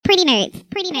Pretty nerds.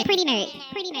 Pretty nerds. Pretty nerds.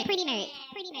 Pretty nerds. Pretty nerds.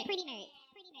 Pretty nerds. Pretty nerds.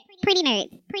 Pretty nerds. Pretty nerds.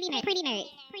 Pretty nerds. Pretty nerds.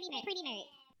 Pretty nerds.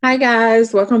 Hi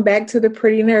guys, welcome back to the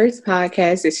Pretty Nerds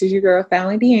podcast. This is your girl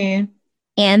Fallon Deanne.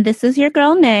 And this is your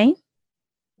girl Nay.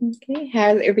 Okay,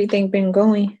 how's everything been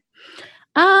going?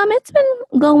 It's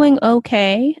been going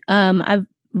okay. I've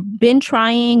been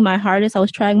trying my hardest. I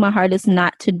was trying my hardest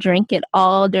not to drink at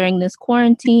all during this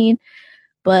quarantine,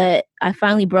 but I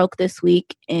finally broke this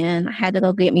week and I had to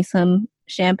go get me some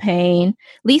champagne. At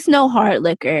least no hard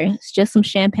liquor. It's just some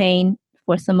champagne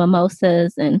for some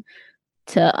mimosas and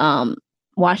to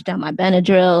wash down my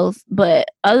Benadryls. But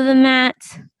other than that,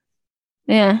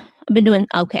 yeah, I've been doing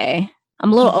okay.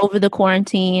 I'm a little over the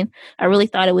quarantine. I really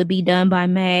thought it would be done by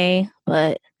May,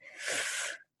 but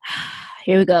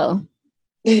here we go.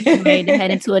 I'm ready to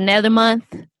head into another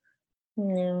month.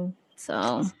 Yeah.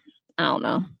 So, I don't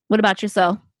know. What about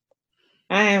yourself?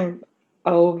 I am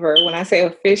over. When I say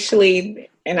officially,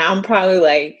 and I'm probably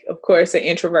like, of course, an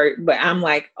introvert, but I'm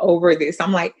like over this.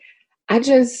 I'm like, I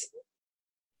just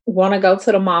want to go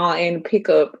to the mall and pick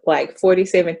up like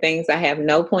 47 things I have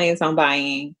no plans on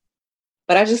buying,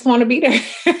 but I just want to be there.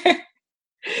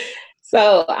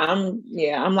 So I'm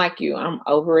like you. I'm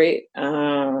over it.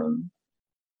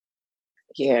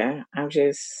 Yeah,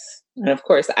 and of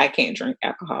course I can't drink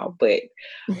alcohol, but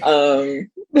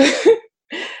I'm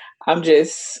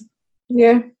just,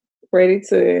 I'm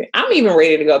even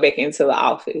ready to go back into the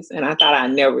office. And I thought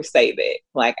I'd never say that.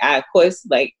 Like, of course,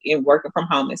 like in working from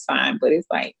home is fine, but it's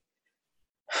like,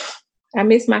 I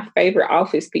miss my favorite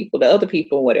office people, the other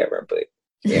people, whatever, but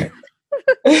yeah.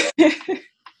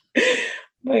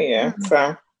 But yeah,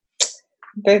 so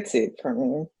that's it for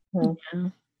me. Yeah.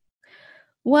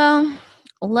 Well,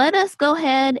 let us go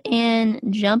ahead and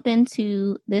jump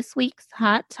into this week's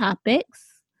hot topics.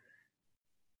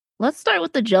 Let's start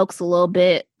with the jokes a little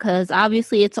bit, because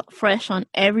obviously it's fresh on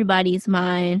everybody's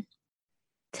mind.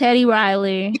 Teddy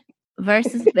Riley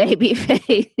versus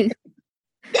Babyface.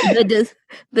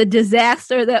 The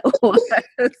disaster that was.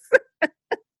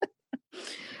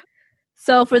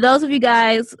 So for those of you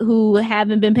guys who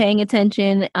haven't been paying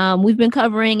attention, we've been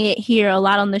covering it here a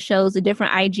lot on the shows, the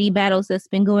different IG battles that's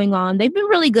been going on. They've been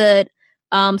really good.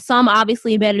 Some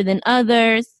obviously better than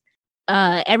others.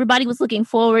 Everybody was looking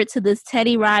forward to this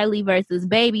Teddy Riley versus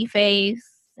Babyface.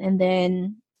 And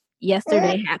then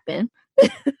yesterday happened.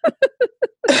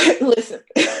 Listen,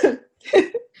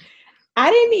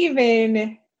 I didn't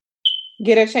even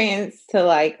get a chance to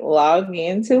like log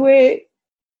into it.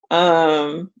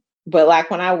 But like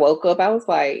when I woke up, I was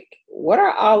like, what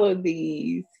are all of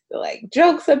these like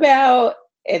jokes about?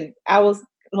 And I was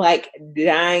like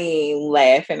dying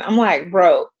laughing. I'm like,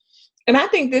 bro. And I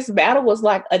think this battle was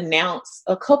like announced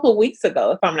a couple of weeks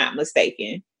ago, if I'm not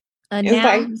mistaken.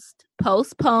 Announced,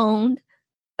 postponed,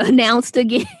 announced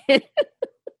again.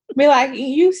 Be like,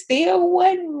 you still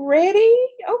wasn't ready?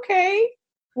 Okay.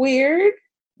 Weird.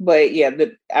 But yeah,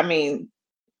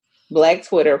 Black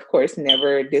Twitter, of course,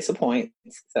 never disappoints.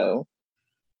 So,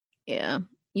 yeah.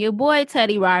 Your boy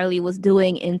Teddy Riley was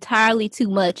doing entirely too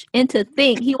much. And to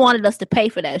think he wanted us to pay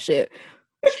for that shit.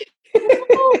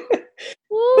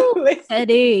 Woo,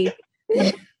 Teddy.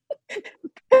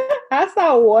 I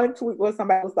saw one tweet where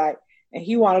somebody was like, and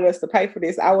he wanted us to pay for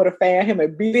this. I would have found him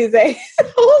and beat his ass.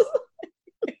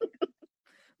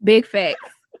 Big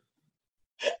facts.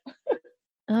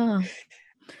 Oh.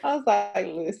 I was like,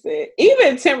 listen,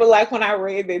 even Timberlake, when I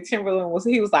read that Timberland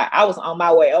he was like, I was on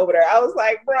my way over there. I was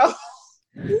like, bro,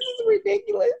 this is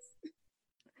ridiculous.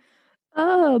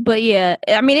 Oh, but yeah,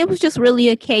 I mean, it was just really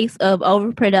a case of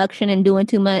overproduction and doing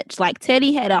too much. Like,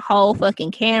 Teddy had a whole fucking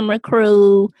camera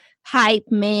crew, hype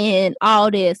man,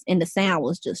 all this, and the sound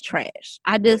was just trash.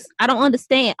 I don't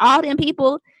understand. All them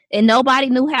people, and nobody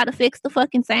knew how to fix the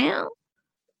fucking sound.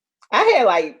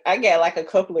 I got like a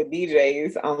couple of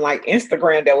DJs on like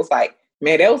Instagram that was like,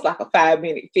 man, that was like a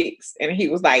 5-minute fix. And he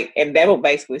was like, and they were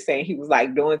basically saying he was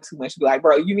like doing too much. Be like,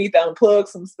 bro, you need to unplug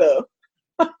some stuff.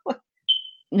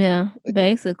 Yeah,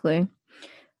 basically.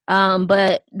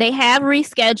 But they have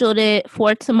rescheduled it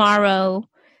for tomorrow.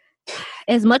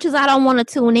 As much as I don't want to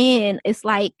tune in, it's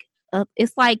like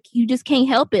you just can't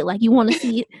help it. Like, you want to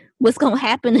see what's gonna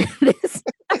happen in this.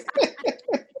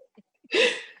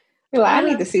 Well, I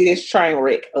need to see this train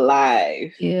wreck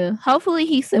live. Yeah. Hopefully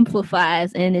he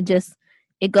simplifies and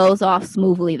it goes off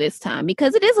smoothly this time,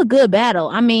 because it is a good battle.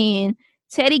 I mean,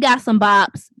 Teddy got some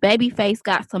bops, Babyface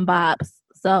got some bops.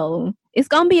 So it's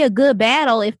gonna be a good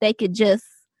battle if they could just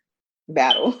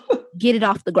get it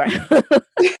off the ground.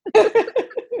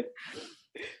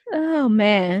 Oh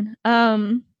man.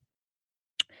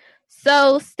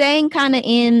 So staying kind of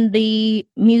in the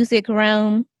music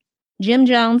realm, Jim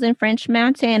Jones and French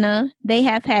Montana, they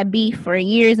have had beef for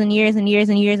years and years and years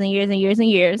and years and years and years and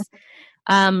years.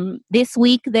 This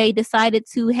week, they decided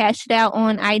to hash it out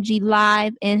on IG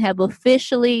Live and have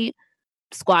officially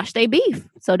squashed their beef.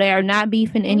 So they are not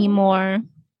beefing anymore.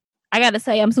 I got to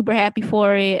say, I'm super happy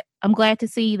for it. I'm glad to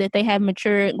see that they have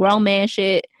matured grown man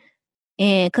shit.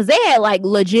 And because they had like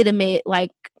legitimate,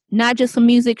 like not just some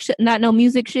music, not no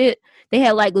music shit. They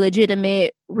had like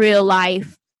legitimate real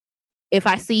life, if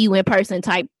I see you in person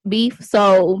type beef.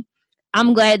 So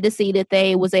I'm glad to see that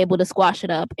they was able to squash it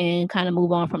up and kind of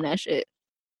move on from that shit.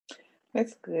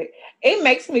 That's good. It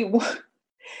makes me,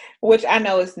 which I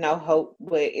know is no hope,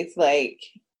 but it's like,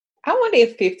 I wonder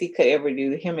if 50 could ever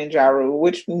do him and Ja Rule,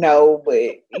 which no, but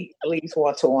at least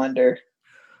want to wonder.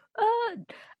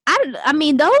 I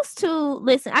mean, those two,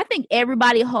 listen, I think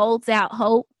everybody holds out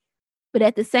hope, but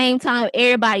at the same time,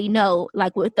 everybody know,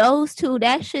 like with those two,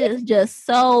 that shit is just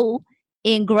so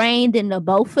ingrained in the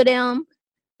both of them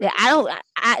that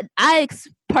I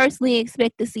personally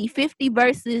expect to see 50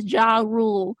 versus Ja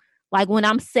Rule, like when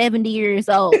I'm 70 years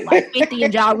old. Like 50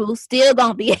 and Ja Rule still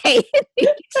gonna be hating.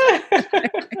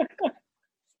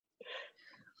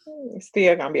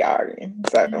 Still gonna be arguing.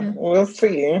 So we'll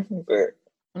see. But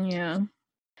yeah.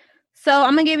 So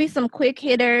I'm gonna give you some quick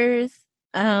hitters.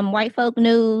 White folk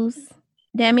news.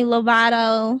 Demi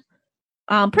Lovato.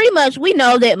 Pretty much we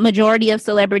know that majority of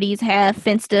celebrities have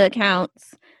Finsta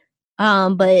accounts.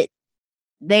 But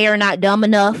they are not dumb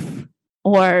enough,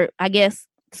 or I guess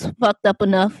fucked up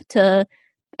enough to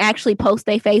actually post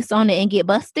their face on it and get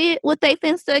busted with their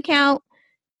Finsta account.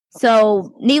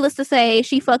 So needless to say,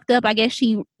 she fucked up. I guess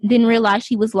she didn't realize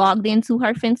she was logged into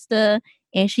her Finsta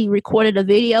and she recorded a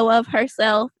video of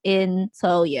herself. And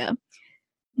so, yeah.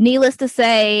 Needless to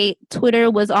say, Twitter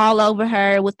was all over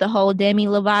her with the whole Demi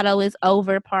Lovato is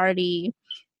over party.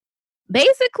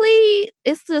 Basically,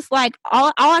 it's just like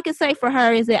all I can say for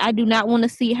her is that I do not want to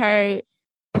see her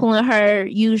pulling her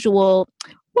usual,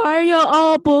 why are y'all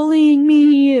all bullying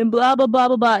me and blah, blah, blah,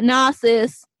 blah, blah. Nah,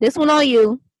 sis, this one on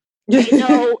you.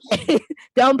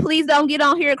 Please don't get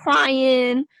on here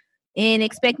crying and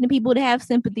expecting people to have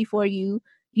sympathy for you.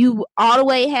 You all the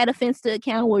way had a Finsta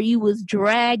account where you was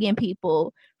dragging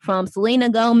people from Selena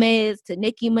Gomez to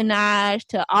Nicki Minaj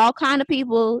to all kind of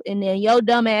people, and then your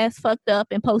dumb ass fucked up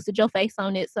and posted your face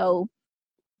on it. So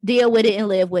deal with it and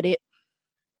live with it.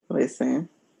 Listen,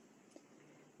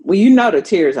 well, you know the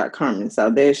tears are coming, so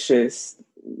that's just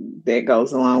that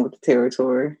goes along with the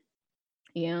territory.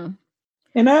 Yeah.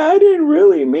 And I didn't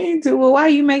really mean to. Well, why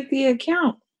you make the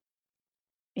account?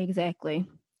 Exactly.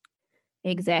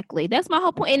 That's my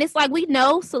whole point. And it's like we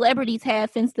know celebrities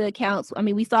have Finsta accounts. I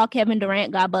mean, we saw Kevin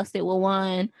Durant got busted with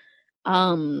one.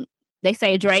 They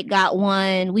say Drake got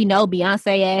one. We know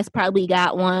Beyonce ass probably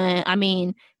got one. I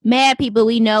mean, mad people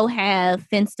we know have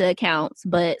Finsta accounts,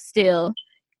 but still,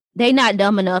 they not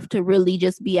dumb enough to really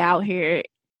just be out here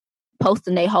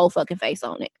posting their whole fucking face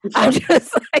on it. I'm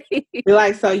just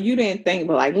like, so you didn't think,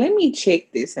 but like, let me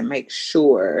check this and make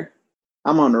sure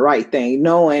I'm on the right thing,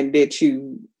 knowing that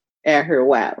you at her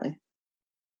wilding.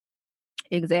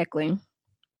 Exactly.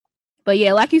 But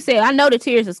yeah, like you said, I know the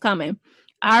tears is coming.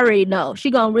 I already know.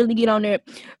 She gonna really get on there.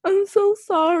 I'm so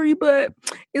sorry, but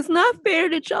it's not fair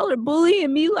that y'all are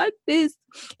bullying me like this.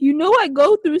 You know I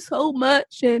go through so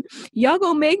much and y'all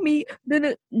gonna make me...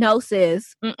 No,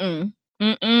 sis. Listen.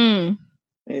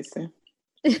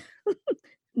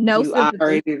 No, you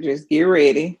already just get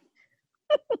ready.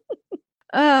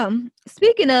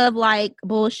 Speaking of like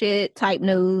bullshit type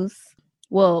news,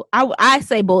 well, I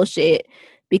say bullshit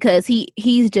because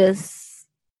he's just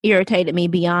irritated me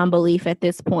beyond belief at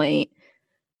this point.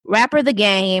 Rapper The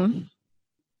Game,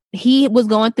 he was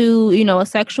going through, a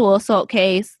sexual assault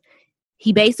case.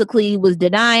 He basically was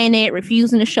denying it,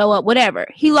 refusing to show up, whatever.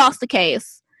 He lost the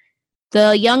case.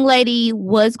 The young lady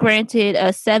was granted a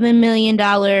 $7 million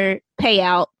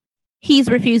payout. He's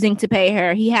refusing to pay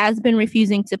her. He has been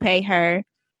refusing to pay her.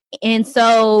 And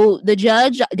so the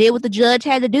judge did what the judge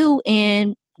had to do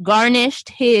and garnished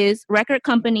his record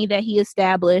company that he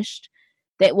established,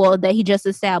 that he just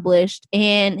established,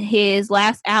 and his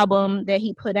last album that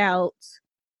he put out,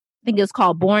 I think it was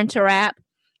called Born to Rap,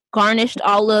 garnished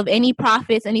all of any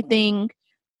profits, anything,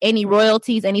 any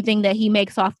royalties, anything that he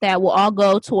makes off that will all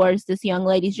go towards this young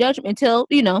lady's judgment until,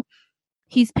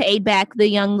 he's paid back the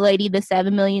young lady the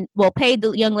 $7 million, paid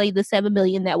the young lady the $7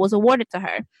 million that was awarded to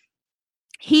her.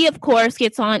 He, of course,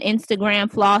 gets on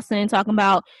Instagram flossing, talking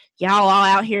about y'all all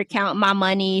out here counting my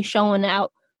money, showing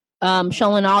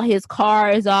all his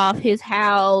cars off, his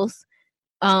house,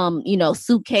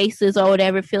 suitcases or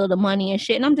whatever, filled the money and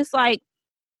shit. And I'm just like,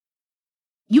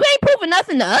 you ain't proving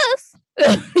nothing to us.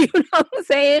 You know what I'm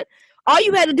saying? All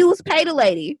you had to do was pay the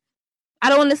lady. I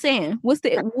don't understand. What's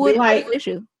the what is the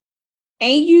issue?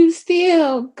 And you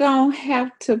still gonna have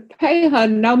to pay her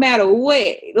no matter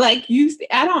what. Like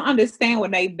I don't understand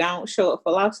when they don't show up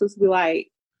for lawsuits. Be like,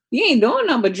 you ain't doing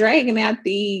nothing but dragging out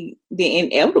the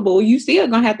inevitable. You still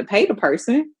gonna have to pay the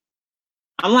person.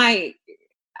 I'm like,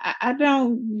 I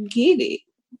don't get it.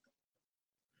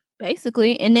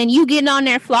 Basically, and then you getting on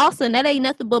there flossing. That ain't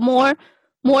nothing but more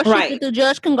shit that the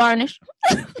judge can garnish.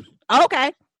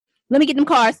 Okay, let me get them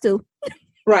cars too.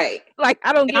 Right. Like,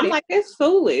 I don't get I'm it. like, that's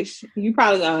foolish. You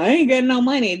probably go, I ain't getting no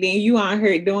money. And then you on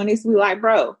here doing this. We like,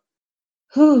 bro,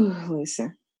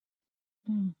 listen,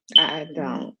 I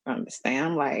don't understand.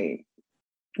 I'm like,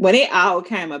 when it all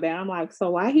came about, I'm like,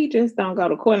 so why he just don't go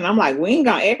to court? And I'm like, we ain't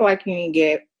gonna act like you ain't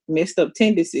get messed up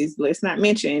tendencies. Let's not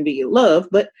mention do you love,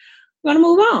 but we're gonna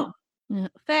move on. Yeah,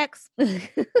 facts.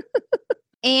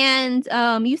 And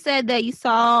you said that you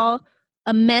saw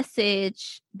a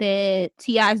message that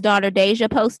T.I.'s daughter Deja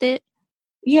posted.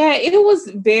 Yeah, it was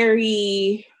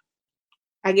very,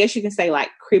 I guess you can say, like,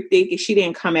 cryptic. She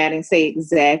didn't come out and say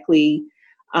exactly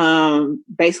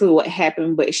basically what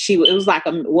happened, but it was like,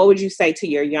 what would you say to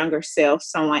your younger self?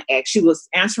 Someone asked. She was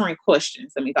answering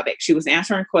questions. Let me go back. She was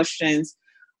answering questions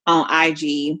on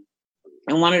IG,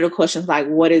 and one of the questions, like,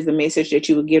 what is the message that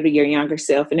you would give to your younger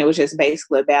self? And it was just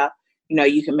basically about,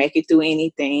 you can make it through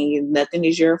anything, and nothing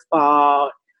is your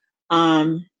fault.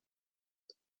 And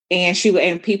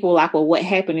people were like, well, what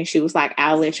happened? And she was like,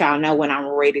 I'll let y'all know when I'm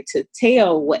ready to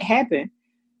tell what happened.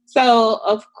 So,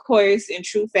 of course, in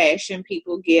true fashion,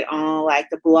 people get on like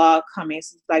the blog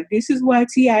comments, like, this is why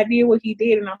T.I. did what he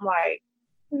did. And I'm like,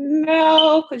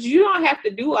 no, because you don't have to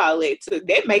do all that.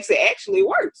 That makes it actually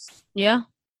worse. Yeah.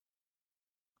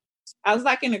 I was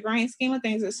like, in the grand scheme of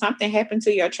things, if something happened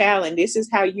to your child and this is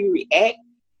how you react,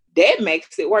 that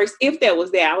makes it worse. If that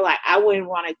was there, I'm like, I wouldn't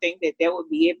want to think that would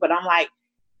be it. But I'm like,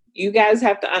 you guys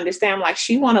have to understand, like,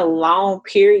 she went a long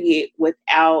period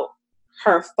without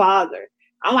her father.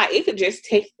 I'm like, it could just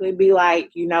technically be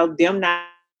like, them not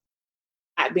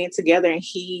being together and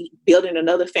he building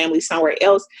another family somewhere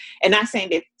else. And not saying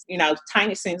that,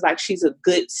 Tiny seems like she's a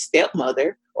good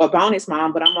stepmother or bonus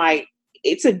mom, but I'm like,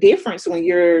 it's a difference when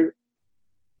you're,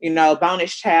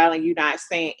 bonus child and you're not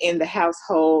staying in the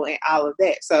household and all of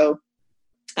that. So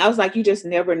I was like, you just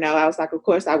never know. I was like, of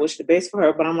course, I wish the best for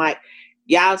her, but I'm like,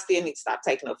 y'all still need to stop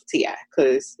taking up for T.I.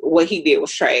 because what he did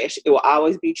was trash. It will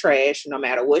always be trash no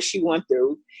matter what she went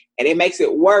through. And it makes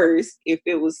it worse if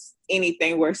it was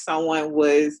anything where someone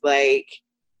was like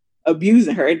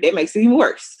abusing her. That makes it even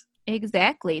worse.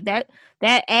 Exactly. That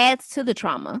adds to the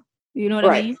trauma. You know what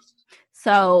I mean?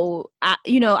 So,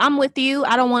 I'm with you.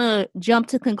 I don't want to jump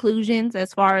to conclusions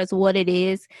as far as what it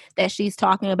is that she's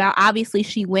talking about. Obviously,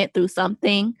 she went through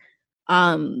something,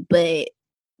 but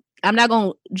I'm not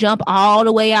going to jump all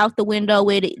the way out the window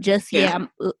with it just yet.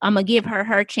 I'm going to give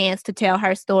her chance to tell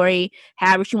her story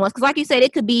however she wants. Because like you said,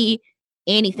 it could be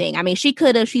anything. I mean,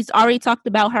 she's already talked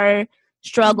about her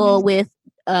struggle with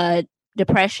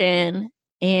depression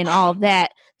and all of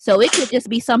that. So it could just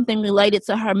be something related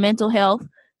to her mental health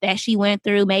that she went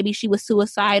through. Maybe she was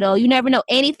suicidal. You never know.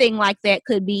 Anything like that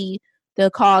could be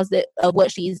the cause of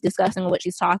what she's discussing, what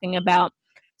she's talking about.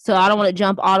 So I don't want to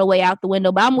jump all the way out the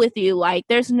window, but I'm with you. Like,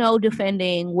 there's no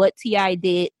defending what T.I.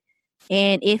 did.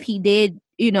 And if he did,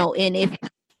 and if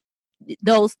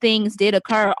those things did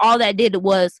occur, all that did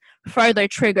was further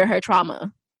trigger her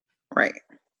trauma. Right.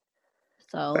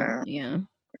 So, yeah.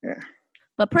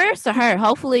 But prayers to her.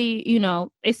 Hopefully,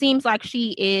 it seems like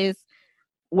she is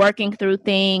working through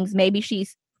things. Maybe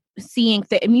she's seeing,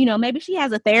 maybe she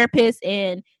has a therapist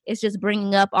and it's just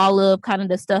bringing up all of kind of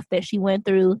the stuff that she went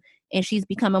through. And she's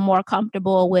becoming more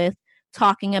comfortable with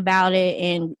talking about it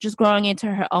and just growing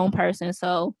into her own person.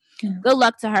 So good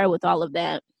luck to her with all of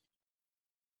that.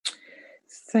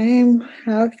 Same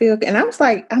how I feel. And I was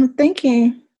like, I'm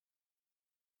thinking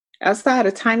outside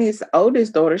of Tiny's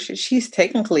oldest daughter, she's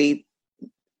technically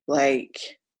like,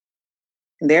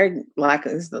 they're like,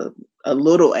 it's a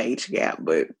little age gap,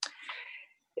 but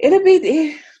it'll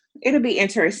be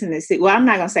interesting to see. Well, I'm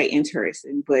not going to say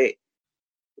interesting, but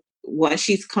once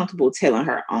she's comfortable telling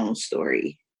her own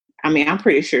story, I mean, I'm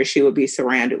pretty sure she would be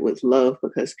surrounded with love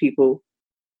because people,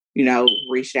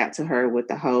 reached out to her with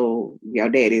the whole, your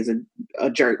dad is a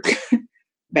jerk,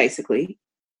 basically.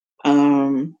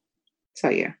 So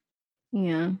yeah.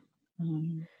 Yeah.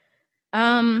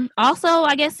 Also,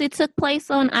 I guess it took place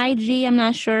on IG. I'm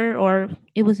not sure, or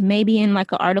it was maybe in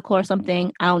like an article or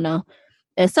something. I don't know.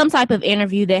 There's some type of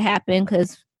interview that happened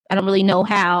because I don't really know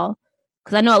how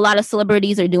because I know a lot of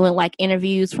celebrities are doing like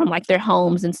interviews from like their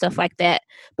homes and stuff like that.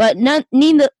 But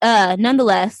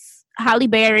nonetheless, Halle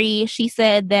Berry, she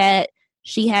said that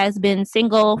she has been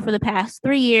single for the past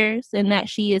 3 years and that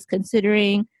she is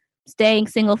considering staying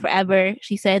single forever.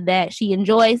 She said that she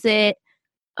enjoys it,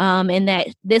 and that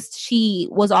she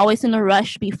was always in a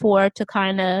rush before to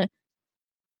kind of,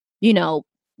 you know,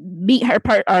 meet her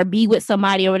or be with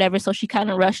somebody or whatever. So she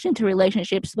kind of rushed into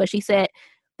relationships, but she said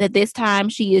that this time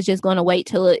she is just going to wait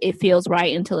till it feels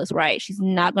right until it's right. She's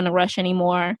not going to rush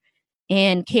anymore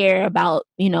and care about,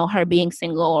 you know, her being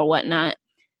single or whatnot.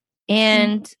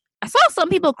 And I saw some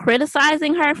people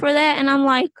criticizing her for that, and I'm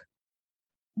like,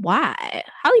 why?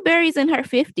 Halle Berry's in her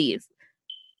 50s.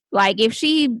 Like, if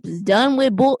she's done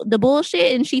with the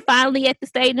bullshit and she finally at the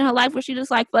stage in her life where she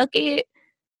just like, fuck it,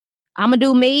 I'm gonna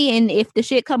do me, and if the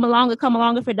shit come along, it come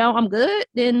along. If it don't, I'm good.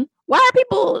 Then why are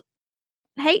people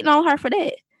hating on her for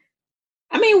that?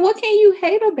 I mean, what can you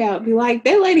hate about? Be like,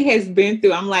 that lady has been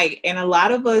through. I'm like, and a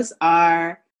lot of us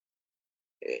are,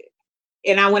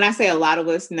 and when I say a lot of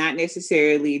us, not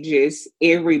necessarily just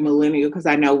every millennial, because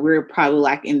I know we're probably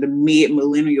like in the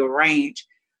mid-millennial range,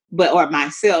 or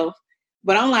myself.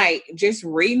 But I'm like, just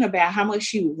reading about how much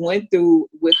she went through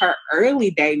with her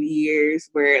early dating years,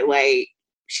 where like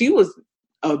she was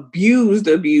abused.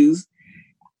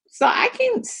 So I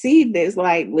can see this,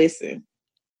 like, listen,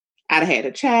 I'd had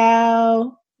a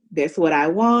child. That's what I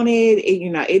wanted.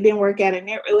 It didn't work out in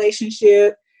that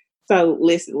relationship. So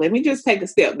listen, let me just take a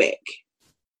step back.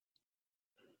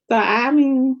 So I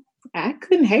mean, I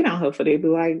couldn't hate on her for that. Be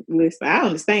like, listen, I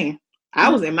understand. I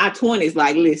was in my 20s,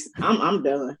 like, listen, I'm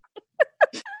done.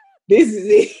 This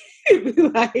is it. Be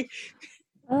like,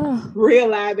 real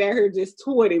life at her just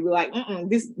 20. Be like,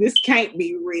 this can't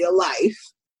be real life.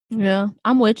 Yeah,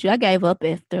 I'm with you. I gave up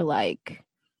after like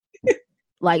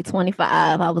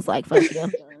 25. I was like, fuck it, I'm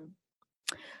done.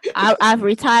 I've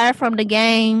retired from the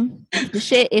game.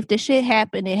 If the shit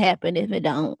happened, it happened. If it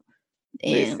don't,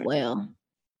 then well,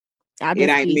 I'll just it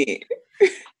ain't meant.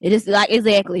 It is like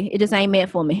exactly. It just ain't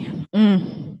meant for me.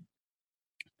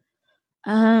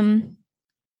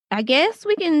 I guess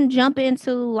we can jump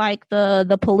into like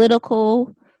the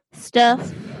political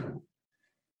stuff.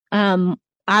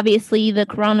 Obviously the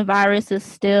coronavirus is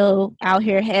still out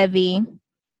here heavy.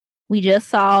 We just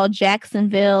saw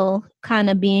Jacksonville kind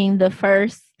of being the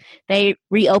first. They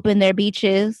reopened their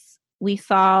beaches. We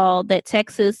saw that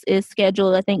Texas is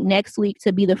scheduled, I think, next week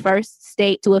to be the first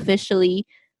state to officially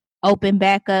open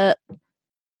back up.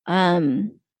 A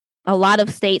lot of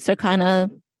states are kind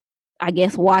of, I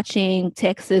guess, watching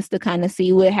Texas to kind of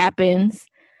see what happens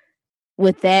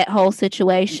with that whole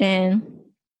situation.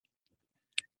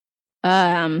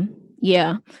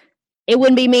 Yeah, it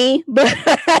wouldn't be me, but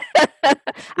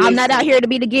I'm not out here to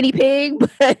be the guinea pig.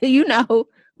 But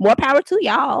more power to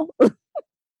y'all.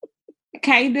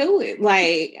 Can't do it.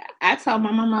 Like, I told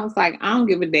my mom, I was like, I don't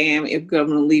give a damn if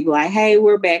Governor Lee be like, hey,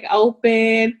 we're back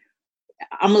open.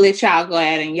 I'm gonna let y'all go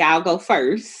out and y'all go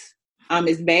first.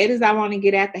 As bad as I want to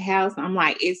get out the house, I'm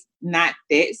like, it's not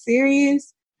that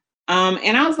serious.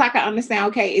 And I was like, I understand,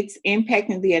 okay, it's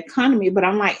impacting the economy, but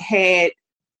I'm like, had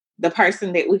the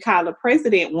person that we call the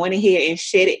president went ahead and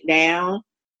shut it down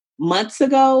months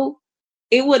ago,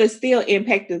 it would have still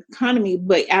impacted the economy,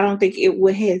 but I don't think it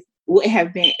would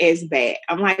have been as bad.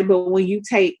 I'm like, but when you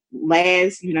take do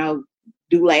last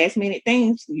minute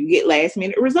things, you get last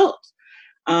minute results.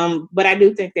 But I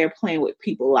do think they're playing with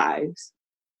people's lives.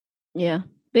 Yeah,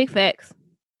 big facts.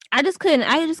 I just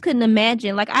couldn't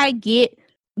imagine. Like, I get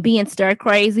being stir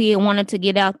crazy and wanting to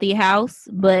get out the house,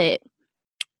 but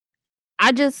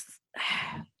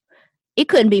it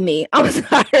couldn't be me. I'm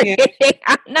sorry. Yeah.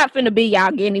 I'm not finna be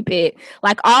y'all guinea pig.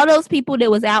 Like, all those people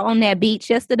that was out on that beach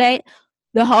yesterday,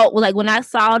 when I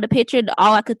saw the picture,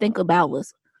 all I could think about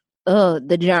was,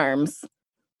 the germs.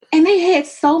 And they had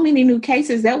so many new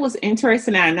cases. That was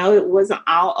interesting. I know it wasn't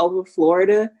all over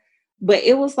Florida, but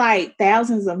it was like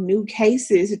thousands of new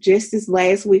cases just this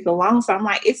last week alone. So I'm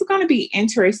like, it's going to be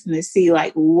interesting to see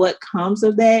like what comes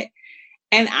of that.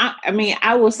 And I mean,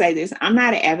 I will say this. I'm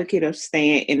not an advocate of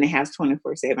staying in the house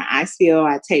 24/7. I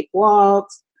take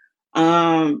walks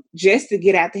just to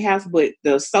get out the house. But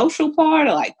the social part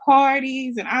of like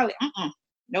parties and all,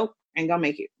 nope, ain't going to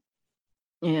make it.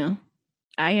 Yeah,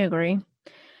 I agree.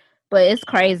 But it's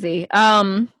crazy.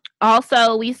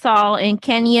 Also, we saw in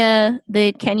Kenya,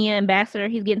 the Kenya ambassador,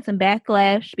 he's getting some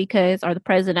backlash or the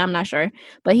president, I'm not sure,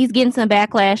 but he's getting some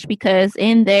backlash because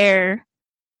in their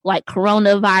like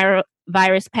coronavirus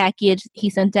package, he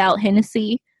sent out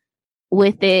Hennessy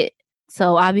with it.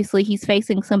 So obviously he's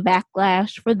facing some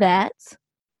backlash for that.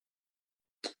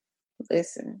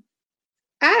 Listen,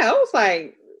 I was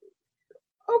like,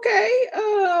 okay,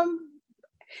 and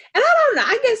I don't know.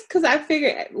 I guess because I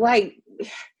figured, like,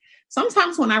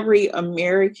 sometimes when I read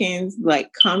Americans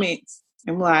like comments,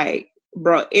 I'm like,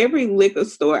 bro, every liquor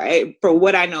store, for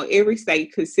what I know, every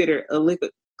state considered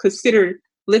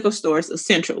liquor stores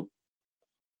essential.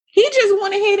 He just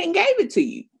went ahead and gave it to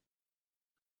you.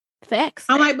 Facts.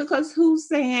 I'm like, because who's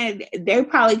saying they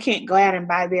probably can't go out and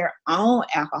buy their own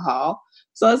alcohol?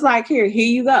 So it's like, here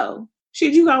you go.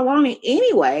 Shit, you gonna want it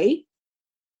anyway.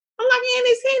 I'm like, man,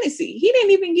 it's Hennessy. He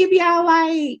didn't even give y'all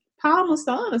like Palmer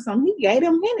Sun or something. He gave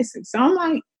them Hennessy. So I'm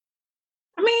like,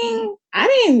 I mean,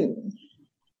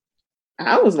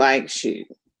 I was like, shit,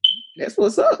 that's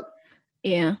what's up.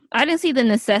 Yeah, I didn't see the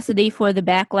necessity for the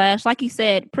backlash. Like you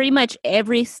said, pretty much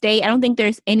every state, I don't think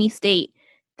there's any state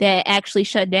that actually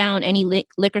shut down any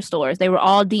liquor stores. They were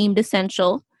all deemed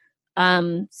essential.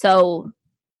 So,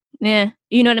 yeah,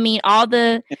 you know what I mean? All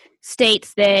the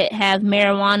states that have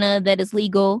marijuana that is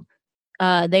legal,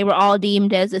 they were all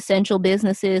deemed as essential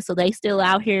businesses. So they still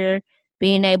out here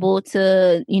being able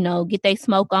to, get their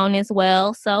smoke on as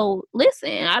well. So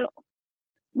listen,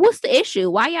 what's the issue?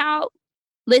 Why y'all...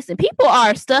 Listen, people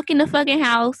are stuck in the fucking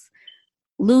house,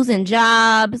 losing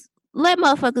jobs. Let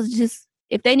motherfuckers just,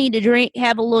 if they need to drink,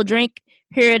 have a little drink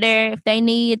here or there. If they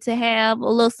need to have a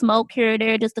little smoke here or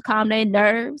there just to calm their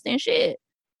nerves and shit,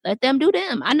 let them do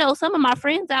them. I know some of my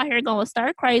friends out here going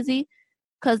stir crazy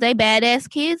because they badass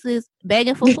kids is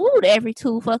begging for food every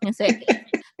 2 fucking seconds.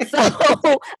 So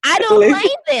I don't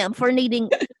blame them for needing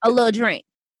a little drink.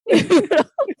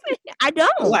 I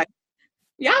don't. Like,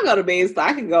 y'all go to bed so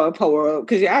I can go and pour up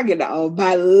because y'all get on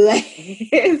my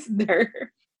last nerve.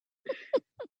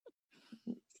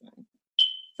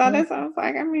 So that's what I was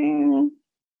like, I mean,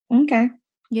 okay.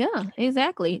 Yeah,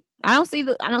 exactly. I don't see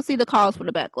the cause for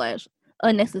the backlash.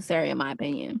 Unnecessary in my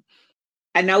opinion.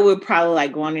 I know we're probably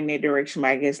like going in that direction, but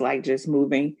I guess like just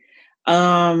moving.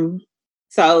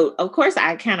 So of course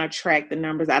I kind of track the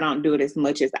numbers. I don't do it as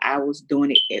much as I was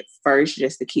doing it at first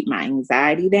just to keep my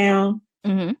anxiety down.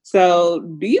 Mm-hmm. So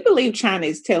do you believe China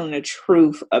is telling the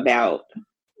truth about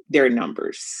their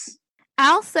numbers?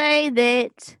 I'll say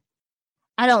that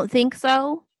I don't think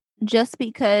so, just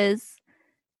because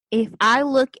if I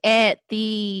look at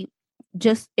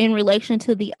just in relation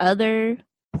to the other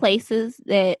places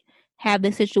that have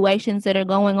the situations that are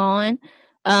going on,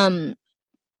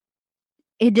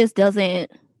 it just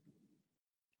it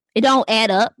don't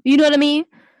add up. You know what I mean?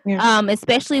 Yeah.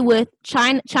 Especially with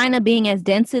China being as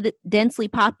densely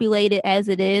populated as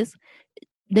it is,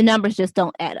 the numbers just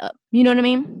don't add up. You know what I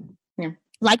mean? Yeah.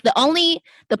 Like the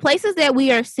places that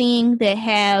we are seeing that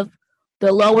have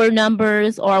the lower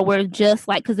numbers, or we're just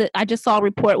like, because I just saw a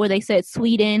report where they said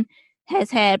Sweden has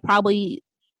had probably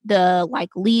the like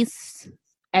least,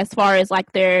 as far as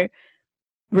like their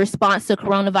response to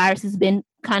coronavirus has been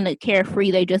kind of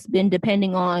carefree. They just been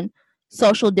depending on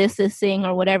social distancing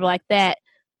or whatever like that.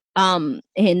 And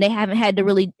they haven't had to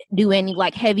really do any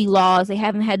like heavy laws. They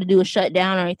haven't had to do a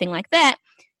shutdown or anything like that.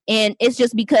 And it's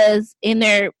just because in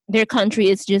their country,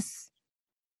 it's just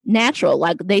natural.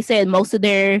 Like they said, most of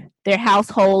their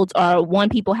households are one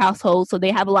people households. So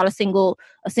they have a lot of single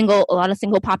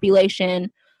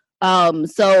population.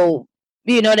 So,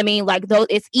 you know what I mean? Like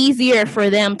it's easier for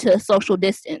them to social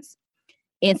distance.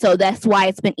 And so that's why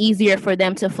it's been easier for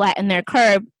them to flatten their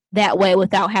curve that way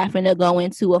without having to go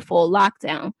into a full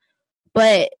lockdown.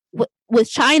 But with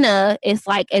China, it's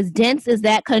like as dense as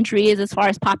that country is as far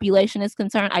as population is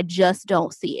concerned, I just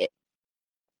don't see it.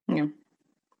 Yeah.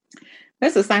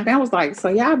 That's the same thing. I was like, so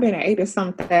y'all been at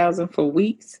 80-some thousand for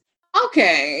weeks?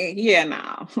 Okay. Yeah,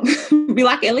 no. Be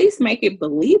like, at least make it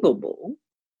believable.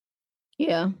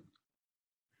 Yeah.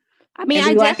 I mean,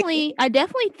 I definitely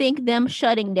think them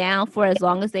shutting down for as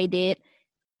long as they did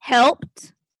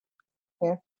helped.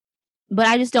 Yeah. But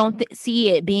I just don't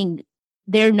see it being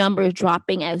their numbers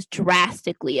dropping as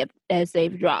drastically as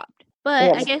they've dropped.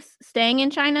 But yeah. I guess staying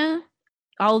in China,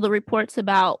 all the reports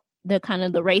about the kind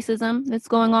of the racism that's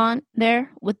going on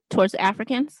there towards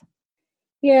Africans.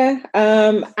 Yeah.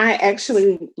 I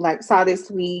actually saw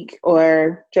this week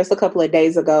or just a couple of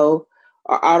days ago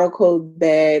an article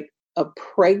that a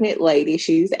pregnant lady,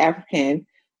 she's African,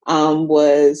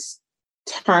 was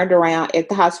turned around at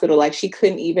the hospital. Like she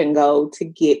couldn't even go to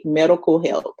get medical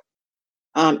help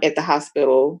at the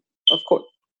hospital, of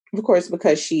course,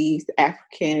 because she's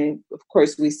African. Of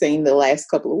course, we've seen the last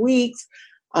couple of weeks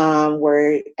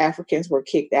where Africans were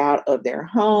kicked out of their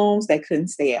homes. They couldn't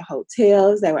stay at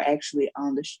hotels. They were actually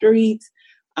on the streets,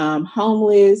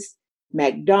 homeless,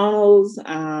 McDonald's.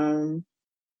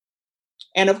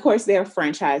 And of course, they're a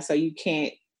franchise, so you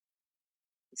can't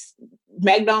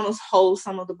McDonald's holds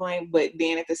some of the blame, but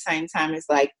then at the same time, it's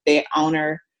like that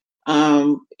owner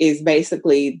is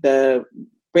basically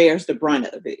bears the brunt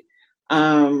of it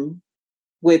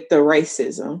with the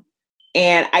racism.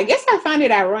 And I guess I find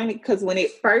it ironic because when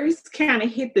it first kind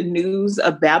of hit the news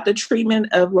about the treatment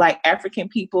of like African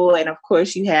people, and of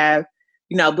course you have,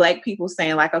 Black people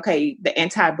saying like, okay, the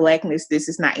anti-Blackness, this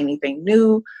is not anything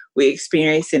new. We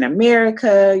experience in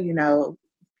America,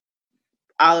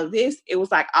 all of this. It was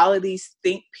like all of these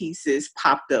think pieces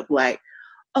popped up like,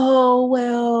 oh,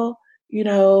 well,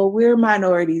 we're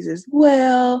minorities as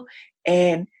well.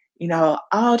 And,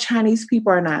 all Chinese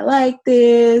people are not like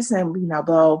this and,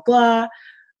 blah, blah.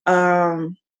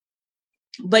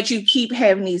 But you keep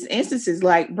having these instances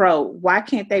like, bro, why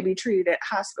can't they be treated at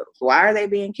hospitals? Why are they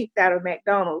being kicked out of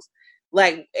McDonald's?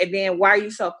 Like, and then why are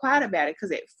you so quiet about it?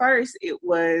 Because at first it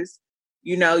was,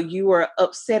 you were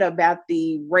upset about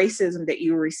the racism that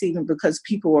you were receiving because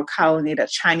people were calling it a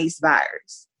Chinese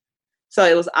virus. So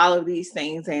it was all of these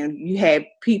things. And you had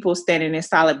people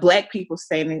Black people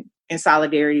standing in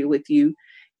solidarity with you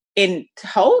in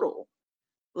total,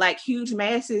 like huge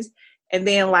masses. And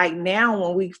then like now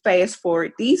when we fast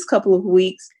forward these couple of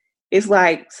weeks, it's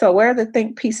like, so where are the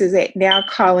think pieces at now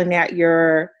calling out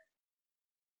your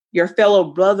fellow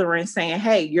brother and saying,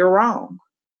 hey, you're wrong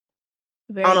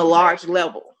on a large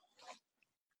level.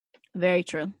 Very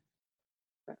true.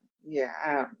 Yeah,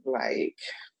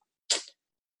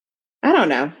 I don't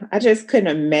know. I just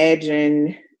couldn't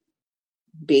imagine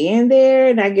being there.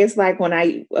 And I guess like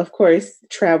when of course,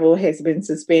 travel has been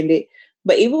suspended.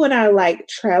 But even when I like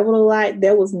traveled a lot,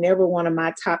 that was never one of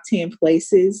my top 10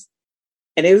 places.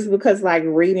 And it was because like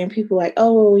reading people like,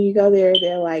 oh, well, when you go there,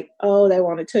 they're like, oh, they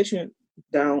want to touch you.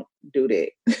 Don't do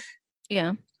that.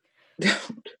 Yeah.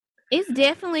 Don't. It's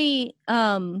definitely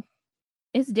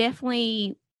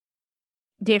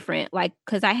different. Like,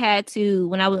 cause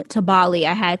when I went to Bali,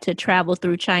 I had to travel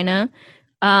through China.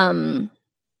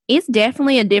 It's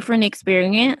definitely a different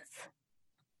experience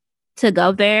to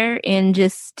go there and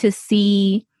just to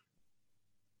see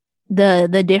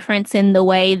the difference in the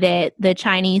way that the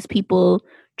Chinese people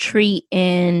treat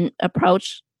and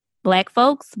approach Black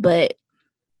folks. But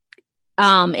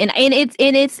and it's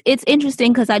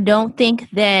interesting because I just don't think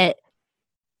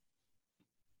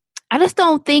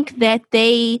that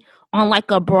they, on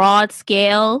like a broad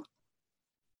scale,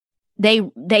 they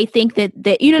think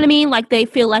that you know what I mean? Like they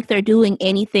feel like they're doing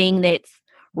anything that's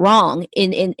wrong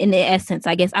in the essence,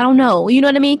 I guess. I don't know. You know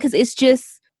what I mean? Because it's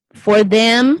just, for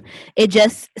them, it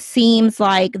just seems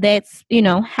like that's,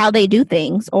 how they do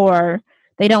things, or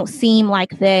they don't seem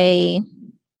like they,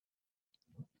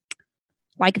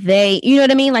 you know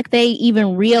what I mean? Like they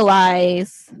even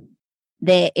realize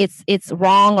that it's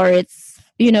wrong, or it's,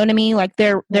 you know what I mean? Like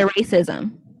their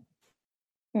racism.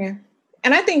 Yeah.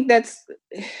 And I think that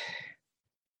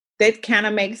kind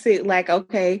of makes it like,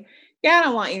 okay, yeah, I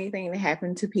don't want anything to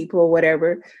happen to people or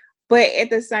whatever. But at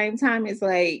the same time, it's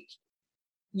like,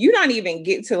 you don't even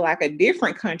get to like a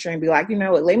different country and be like, you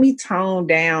know what, let me tone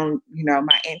down,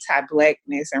 my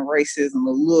anti-Blackness and racism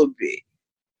a little bit.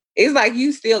 It's like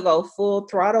you still go full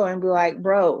throttle and be like,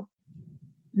 bro,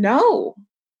 no.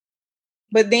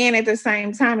 But then at the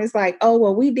same time, it's like, oh,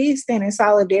 well, we did stand in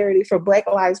solidarity for Black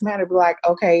Lives Matter. Be like,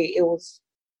 okay, it was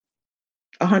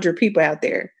 100 people out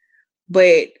there.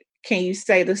 But can you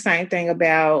say the same thing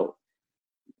about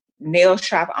nail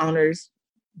shop owners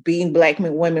beating Black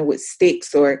women with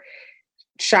sticks, or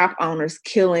shop owners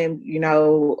killing,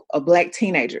 a Black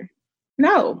teenager?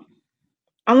 No.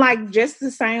 I'm like, just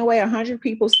the same way 100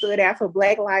 people stood out for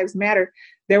Black Lives Matter,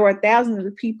 there were thousands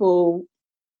of people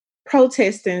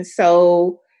protesting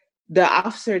so the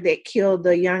officer that killed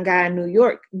the young guy in New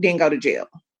York didn't go to jail.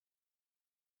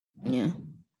 Yeah.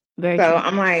 Very so true.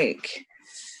 I'm like,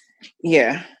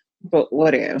 yeah, but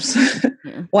what else?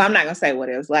 Yeah. Well, I'm not going to say what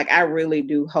else. Like, I really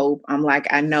do hope. I'm like,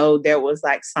 I know there was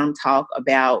like some talk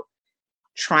about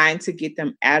trying to get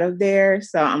them out of there.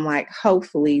 So I'm like,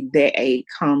 hopefully that aid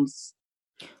comes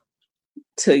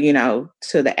to,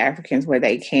 to the Africans where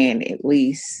they can at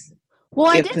least. Well,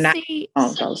 I did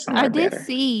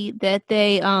see that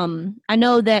they, I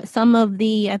know that some of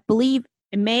I believe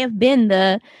it may have been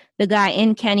the guy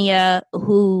in Kenya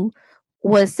who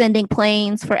was sending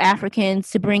planes for Africans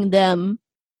to bring them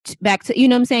back to,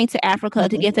 to Africa, mm-hmm.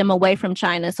 to get them away from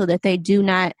China so that they do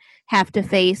not have to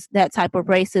face that type of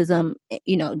racism,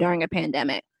 during a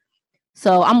pandemic.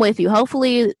 So I'm with you.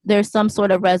 Hopefully there's some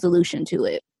sort of resolution to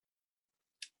it.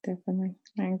 Definitely.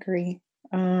 I agree.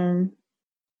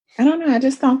 I don't know. I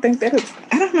just don't think that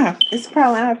I don't know. It's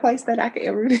probably not a place that I could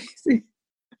ever visit.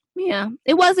 Yeah.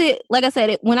 It wasn't, like I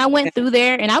said, when I went through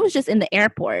there, and I was just in the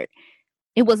airport,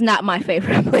 it was not my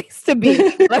favorite place to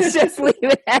be. Let's just leave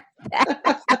it at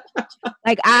that.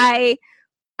 Like I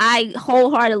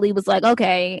wholeheartedly was like,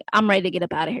 okay, I'm ready to get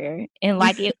up out of here. And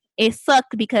like it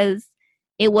sucked because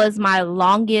it was my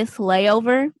longest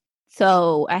layover.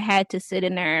 So I had to sit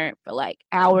in there for like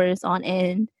hours on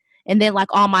end. And then like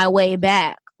on my way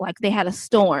back, like they had a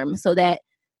storm. So that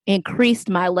increased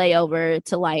my layover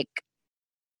to like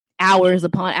hours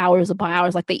upon hours upon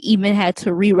hours. Like they even had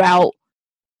to reroute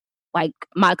like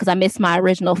because I missed my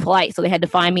original flight, so they had to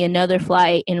find me another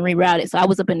flight and reroute it. So I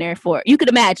was up in there for, you could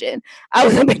imagine, I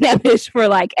was up in that bitch for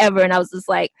like ever, and I was just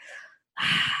like,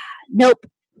 nope,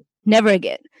 never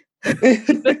again.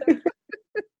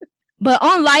 But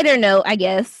on lighter note, I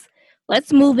guess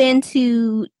let's move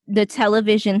into the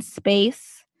television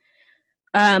space.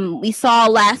 We saw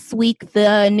last week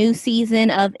the new season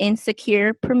of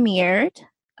Insecure premiered.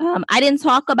 I didn't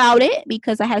talk about it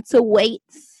because I had to wait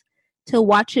to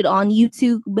watch it on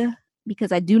YouTube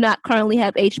because I do not currently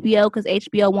have HBO because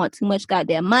HBO want too much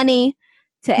goddamn money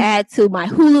to add to my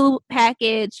Hulu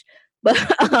package. But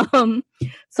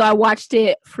so I watched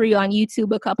it free on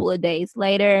YouTube a couple of days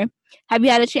later. Have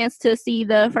you had a chance to see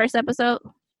the first episode?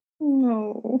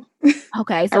 No.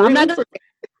 Okay, so I'm not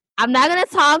gonna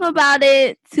talk about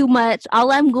it too much.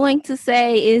 All I'm going to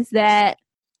say is that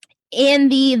in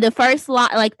the first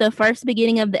like the first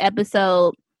beginning of the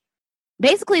episode,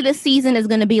 basically this season is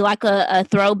going to be like a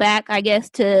throwback, I guess,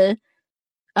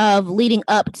 of leading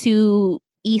up to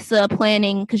Issa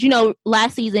planning, because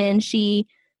last season she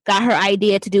got her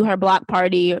idea to do her block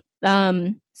party,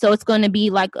 so it's going to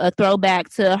be like a throwback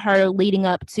to her leading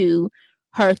up to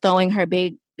her throwing her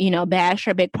big bash,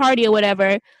 her big party or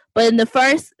whatever. But in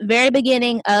the very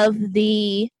beginning of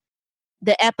the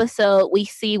episode, we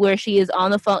see where she is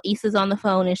on the phone, Issa's on the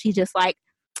phone, and she's just like,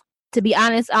 to be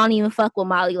honest, I don't even fuck with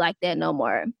Molly like that no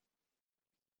more.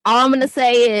 All I'm going to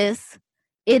say is,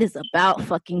 it is about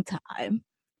fucking time.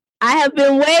 I have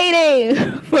been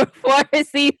waiting for 4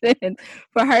 seasons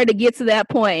for her to get to that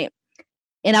point.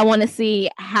 And I want to see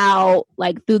how,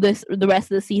 like, through the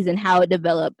rest of the season, how it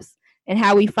develops and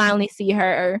how we finally see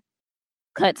her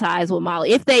cut ties with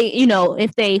Molly. If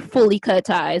they fully cut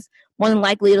ties, more than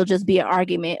likely it'll just be an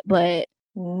argument. But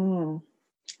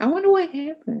I wonder what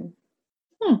happened.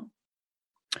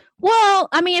 Well,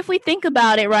 I mean, if we think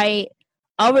about it, right,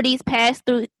 over these past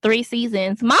 3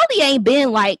 seasons, Molly ain't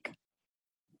been like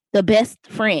the best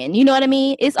friend. You know what I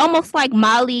mean? It's almost like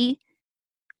Molly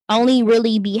only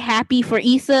really be happy for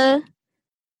Issa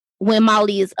when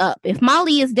Molly is up. If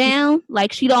Molly is down,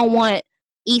 like she don't want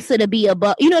Issa to be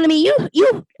above. You know what I mean?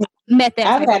 You met that.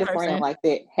 I've had a friend like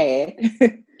that.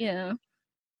 Yeah.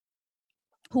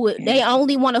 Who they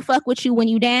only want to fuck with you when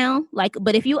you down. Like,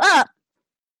 but if you up,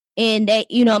 and they,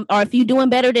 or if you're doing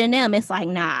better than them, it's like,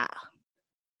 nah.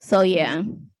 So, yeah.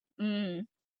 Okay.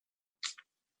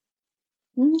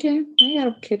 I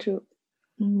gotta catch up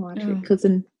and watch it. Because,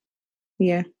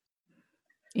 yeah.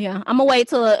 Yeah. I'm going to wait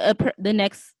till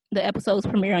the episode's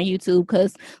premiere on YouTube.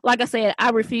 Because, like I said, I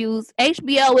refuse.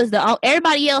 HBO is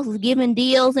everybody else is giving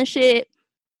deals and shit.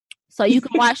 So you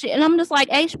can watch it. And I'm just like,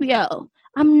 HBO,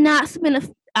 I'm not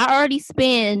spending, I already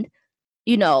spend,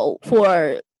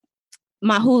 for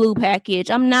my Hulu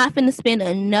package. I'm not finna spend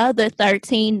another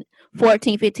 $13,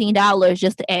 $14, $15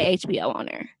 just to add HBO on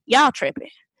there. Y'all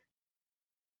tripping.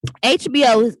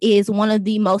 HBO is one of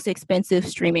the most expensive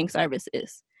streaming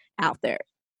services out there.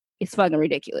 It's fucking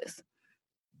ridiculous.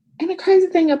 And the crazy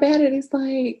thing about it is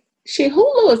like, shit,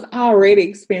 Hulu is already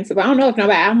expensive. I don't know if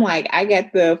I'm like, I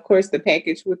got of course, the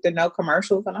package with the no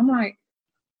commercials. And I'm like,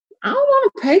 I don't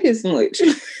want to pay this much.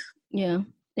 Yeah,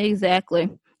 exactly.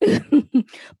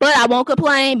 But I won't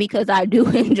complain because I do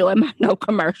enjoy my no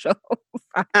commercials.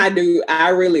 I do. I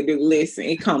really do. Listen,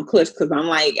 it come clutch because I'm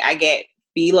like, I get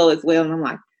Philo as well. And I'm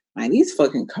like, man, these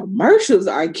fucking commercials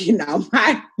are getting on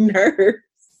my nerves.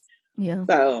 Yeah.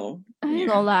 So I ain't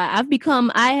gonna lie.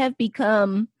 I have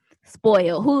become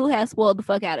spoiled. Hulu has spoiled the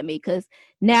fuck out of me because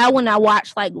now when I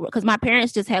watch because my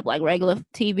parents just have like regular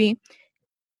TV,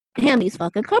 damn these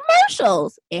fucking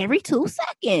commercials every 2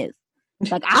 seconds.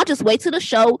 Like, I'll just wait till the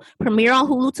show premiere on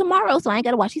Hulu tomorrow so I ain't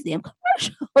got to watch these damn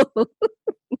commercials.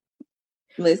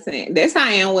 Listen, that's how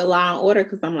I am with Law & Order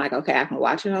because I'm like, okay, I can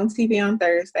watch it on TV on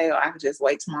Thursday or I can just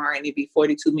wait tomorrow and it'd be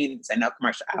 42 minutes and no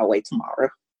commercial. I'll wait tomorrow.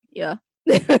 Yeah,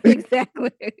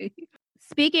 exactly.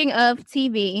 Speaking of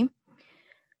TV,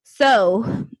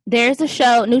 so there's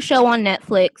a new show on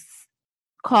Netflix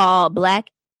called Black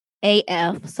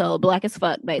AF, so Black as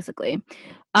fuck, basically.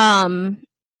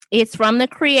 It's from the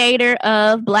creator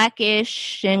of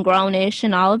Blackish and Grownish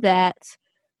and all of that.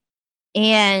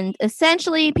 And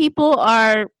essentially people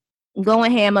are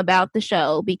going ham about the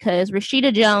show because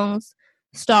Rashida Jones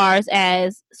stars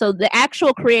as, so the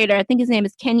actual creator, I think his name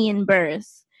is Kenyon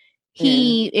Burris.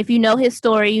 If you know his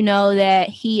story, you know that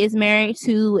he is married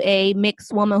to a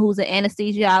mixed woman who's an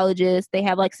anesthesiologist. They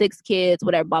have like 6 kids,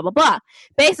 whatever, blah, blah, blah.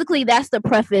 Basically, that's the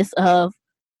preface of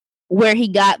where he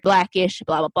got Blackish,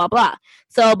 blah, blah, blah, blah.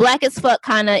 So Black as Fuck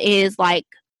kind of is like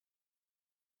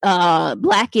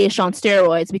Blackish on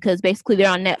steroids because basically they're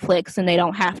on Netflix and they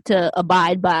don't have to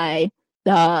abide by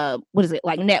the, what is it,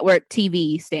 like network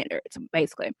TV standards,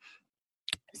 basically.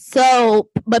 So,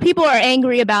 but people are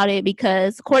angry about it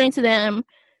because according to them,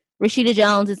 Rashida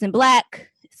Jones isn't Black,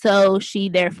 so she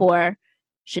therefore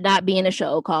should not be in a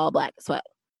show called Black as Fuck.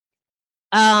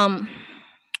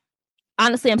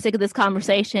 Honestly, I'm sick of this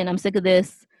conversation. I'm sick of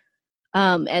this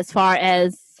as far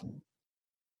as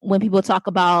when people talk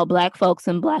about Black folks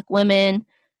and Black women.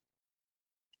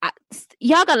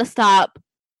 Y'all gotta stop,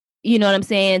 you know what I'm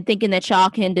saying, thinking that y'all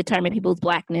can determine people's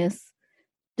Blackness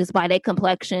just by their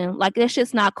complexion. Like, that's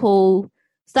just not cool.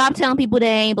 Stop telling people they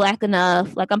ain't Black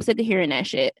enough. Like, I'm sick of hearing that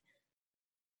shit.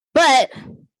 But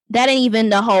that ain't even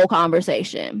the whole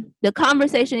conversation. The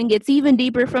conversation gets even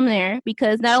deeper from there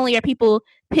because not only are people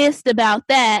pissed about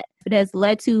that, it has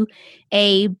led to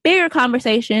a bigger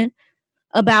conversation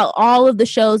about all of the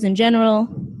shows in general,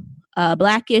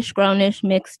 Blackish, Grownish,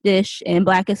 Mixedish, and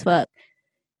Black as Fuck.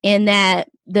 And that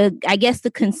I guess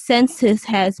the consensus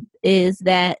is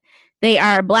that they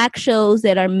are Black shows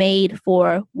that are made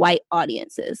for white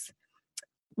audiences.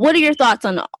 What are your thoughts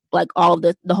on like all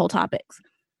of the whole topics?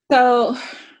 So,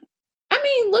 I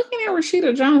mean, looking at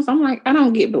Rashida Jones, I'm like, I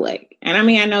don't get Black. And I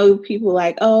mean, I know people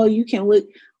like, oh, you can look,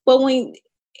 but when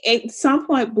at some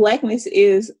point Blackness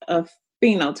is a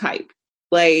phenotype.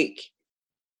 Like,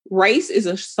 race is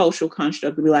a social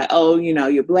construct to be like, oh, you know,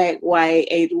 you're Black, white,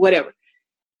 age, whatever.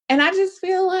 And I just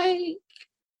feel like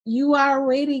you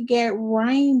already get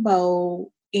rainbow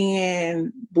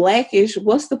and Blackish.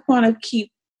 What's the point of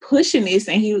keep pushing this?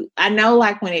 And I know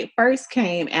like when it first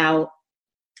came out,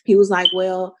 he was like,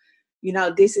 well, you know,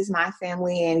 this is my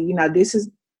family and, you know,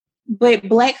 but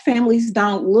Black families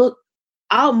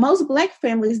most Black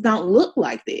families don't look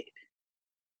like that.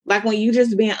 Like when you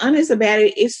just being honest about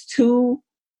it, it's two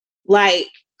like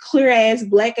clear ass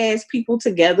Black ass people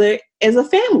together as a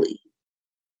family.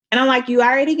 And I'm like, you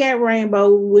already got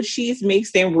Rainbow, which she's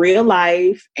mixed in real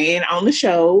life and on the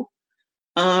show.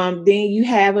 Then you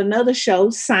have another show,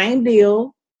 same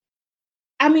deal.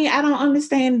 I mean, I don't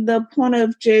understand the point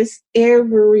of just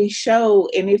every show.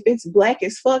 And if it's Black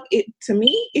as Fuck, to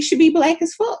me, it should be Black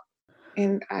as Fuck.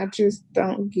 And I just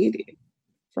don't get it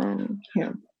from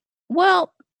him.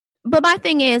 Well, but my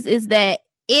thing is that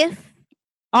if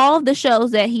all of the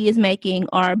shows that he is making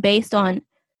are based on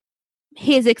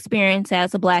his experience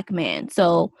as a Black man,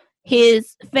 so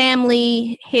his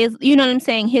family, you know what I'm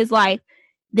saying, his life,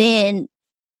 then,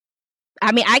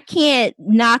 I mean, I can't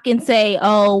knock and say,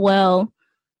 oh, well,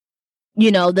 you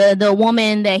know, the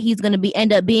woman that he's going to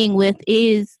end up being with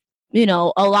is, you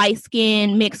know, a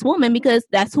light-skinned mixed woman because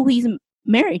that's who he's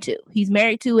married to. He's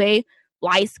married to a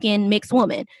light-skinned mixed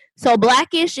woman. So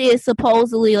Blackish is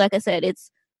supposedly, like I said,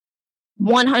 it's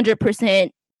 100%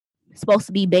 supposed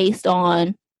to be based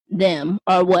on them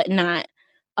or whatnot.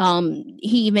 He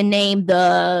even named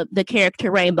the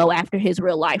character Rainbow after his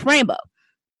real life Rainbow.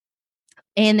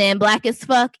 And then Black as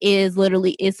Fuck is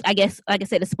I guess, like I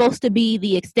said, it's supposed to be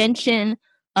the extension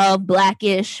of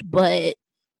Blackish, but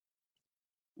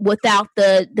without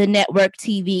the network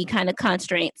TV kind of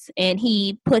constraints. And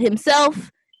he put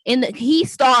himself he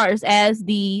stars as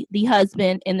the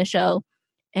husband in the show,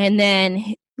 and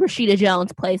then Rashida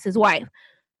Jones plays his wife.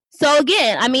 So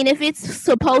again, I mean, if it's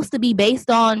supposed to be based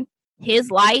on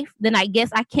his life, then I guess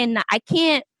I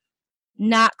can't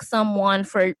knock someone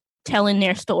for telling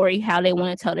their story how they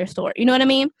want to tell their story. You know what I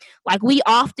mean? Like, we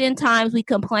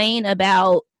complain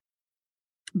about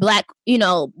Black, you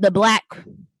know, the Black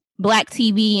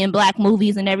TV and Black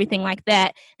movies and everything like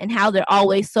that, and how they're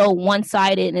always so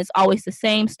one-sided and it's always the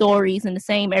same stories and the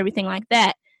same everything like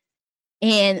that.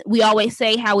 And we always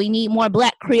say how we need more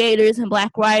Black creators and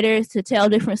Black writers to tell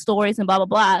different stories and blah, blah,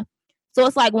 blah. So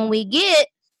it's like when we get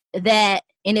that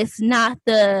and it's not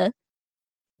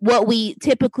what we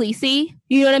typically see,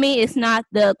 you know what I mean? It's not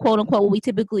the quote unquote what we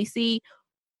typically see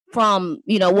from,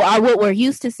 you know, what we're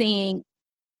used to seeing,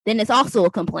 then it's also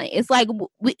a complaint. It's like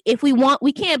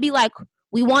we can't be like,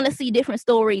 we want to see different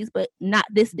stories, but not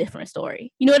this different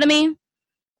story. You know what I mean?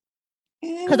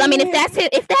 Because I mean,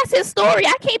 if that's his story,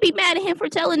 I can't be mad at him for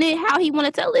telling it how he want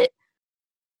to tell it.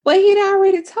 But he'd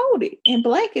already told it. And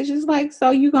Blackish is like, so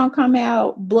you gonna come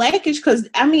out Blackish? Because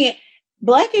I mean,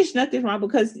 Blackish, nothing wrong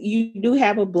because you do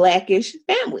have a Blackish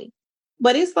family.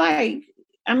 But it's like,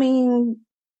 I mean,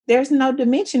 there's no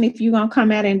dimension if you're gonna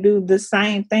come out and do the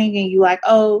same thing and you like,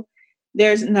 oh,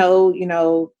 there's no,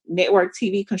 network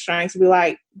TV constraints. Be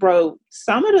like, bro,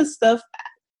 some of the stuff,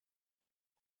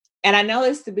 and I know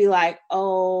it's to be like,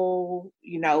 oh,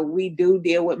 we do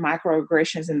deal with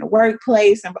microaggressions in the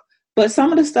workplace, but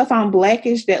some of the stuff on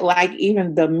Blackish that like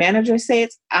even the manager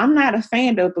says, I'm not a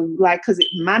fan of, like, because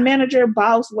my manager,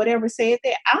 boss, whatever said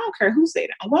that, I don't care who said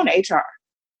it. I'm going to HR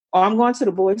or I'm going to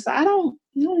the board. So I don't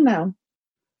know.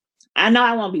 I know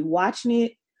I won't be watching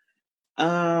it.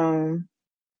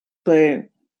 But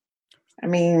I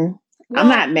mean, I'm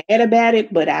not mad about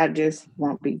it, but I just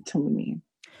won't be tuning in.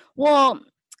 Well,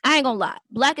 I ain't gonna lie.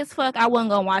 Black as Fuck, I wasn't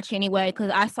gonna watch anyway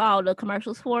because I saw the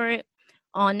commercials for it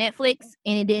on Netflix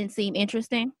and it didn't seem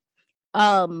interesting.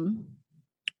 But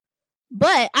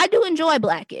I do enjoy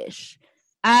Blackish.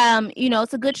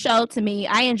 It's a good show to me.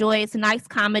 I enjoy it. It's a nice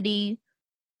comedy.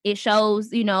 It shows,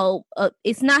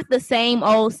 it's not the same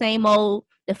old.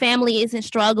 The family isn't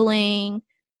struggling.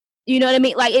 You know what I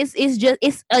mean? Like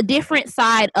it's a different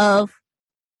side of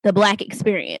the Black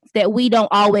experience that we don't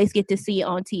always get to see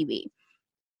on TV.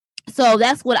 So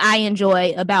that's what I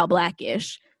enjoy about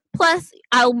Blackish. Plus,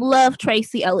 I love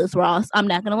Tracee Ellis Ross. I'm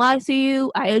not going to lie to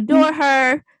you. I adore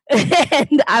her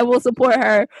and I will support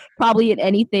her probably in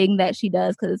anything that she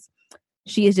does because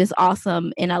she is just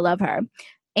awesome and I love her.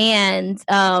 And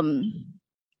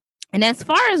as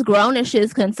far as Grownish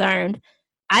is concerned,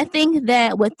 I think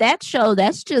that with that show,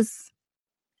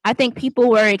 I think people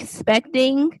were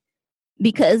expecting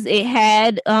because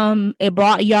it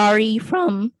brought Yari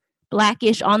from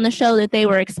Blackish on the show that they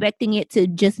were expecting it to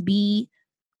just be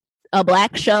a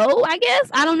Black show, I guess.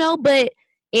 I don't know. But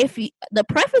if the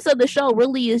preface of the show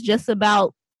really is just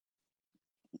about,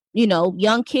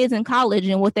 young kids in college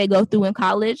and what they go through in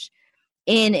college.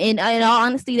 And in all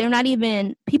honesty, they're not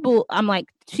even people. I'm like,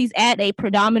 she's at a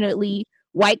predominantly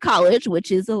white college,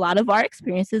 which is a lot of our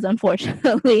experiences,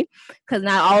 unfortunately, because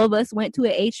not all of us went to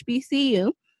a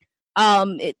HBCU.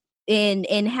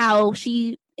 And how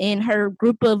she and her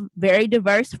group of very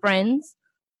diverse friends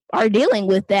are dealing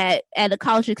with that at a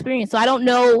college experience. So I don't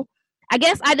know. I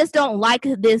guess I just don't like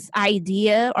this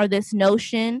idea or this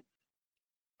notion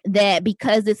that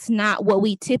because it's not what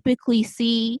we typically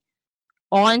see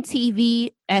on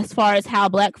TV as far as how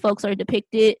Black folks are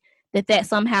depicted, that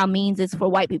somehow means it's for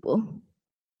white people.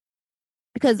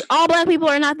 Because all Black people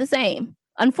are not the same.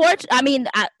 Unfortunately, I mean,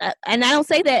 and I don't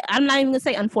say that, I'm not even going to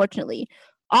say unfortunately.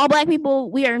 All Black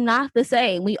people, we are not the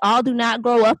same. We all do not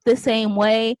grow up the same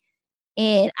way.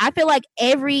 And I feel like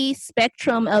every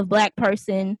spectrum of Black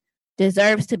person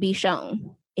deserves to be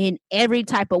shown in every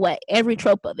type of way, every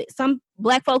trope of it. Some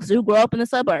Black folks do grow up in the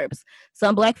suburbs.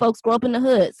 Some Black folks grow up in the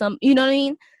hood. Some, you know what I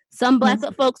mean? Some Black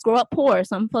folks grow up poor.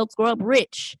 Some folks grow up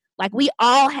rich. Like, we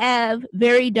all have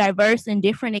very diverse and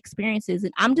different experiences.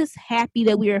 And I'm just happy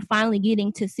that we are finally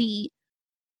getting to see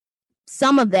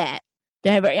some of that.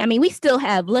 I mean, we still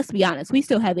have, let's be honest, we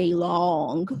still have a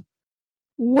long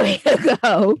way to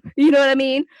go. You know what I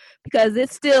mean? Because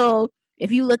it's still,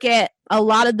 if you look at a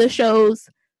lot of the shows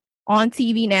on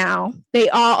TV now,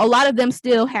 a lot of them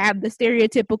still have the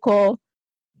stereotypical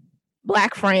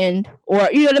Black friend, or,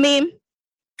 you know what I mean?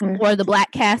 Mm-hmm. Or the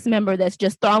Black cast member that's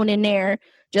just thrown in there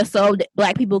just so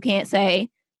Black people can't say,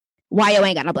 why you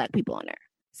ain't got no Black people on there.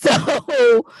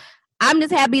 So I'm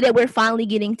just happy that we're finally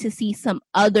getting to see some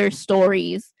other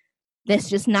stories that's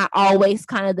just not always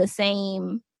kind of the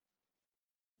same,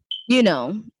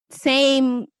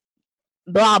 same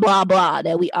blah, blah, blah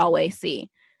that we always see.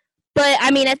 But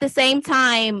I mean, at the same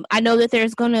time, I know that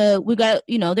there's going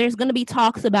to be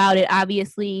talks about it.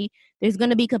 Obviously, there's going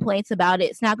to be complaints about it.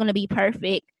 It's not going to be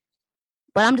perfect.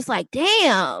 But I'm just like,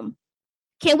 damn,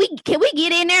 can we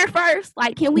get in there first?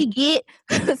 Like, can we get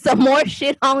some more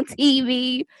shit on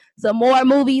TV, some more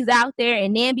movies out there,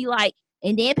 and then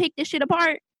pick this shit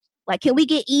apart? Like, can we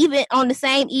get even on the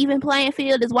same even playing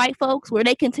field as white folks where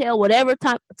they can tell whatever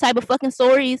type of fucking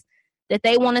stories that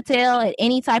they want to tell at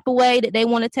any type of way that they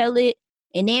want to tell it,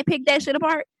 and then pick that shit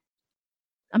apart?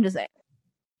 I'm just saying.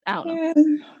 I don't know. Yeah,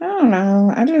 I don't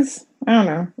know. I don't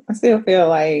know. I still feel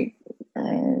like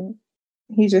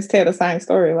he just tell the same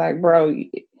story. Like, bro, I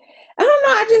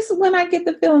don't know. When I get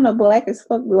the feeling of Black as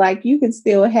Fuck, like, you can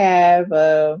still have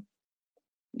a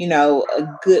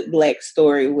good Black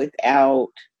story without,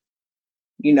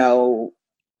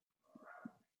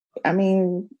 I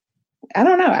mean, I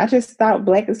don't know. I just thought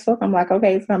Black as Fuck. I'm like,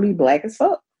 okay, it's going to be Black as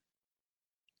Fuck.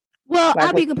 Well, like,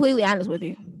 I'll be completely honest with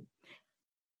you.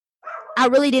 I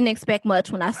really didn't expect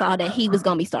much when I saw that he was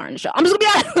going to be starring the show. I'm just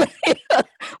going to be honest with you.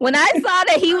 When I saw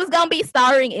that he was gonna be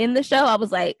starring in the show, I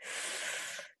was like,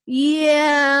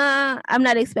 yeah, I'm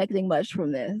not expecting much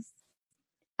from this.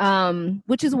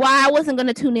 Which is why I wasn't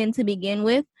gonna tune in to begin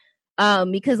with.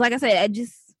 Because like I said, I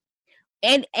just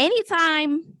and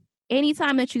anytime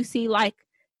that you see like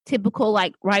typical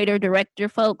like writer director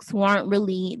folks who aren't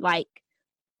really like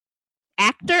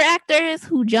actors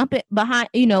who jump it behind,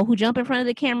 who jump in front of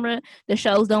the camera, the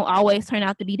shows don't always turn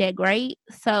out to be that great.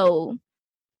 So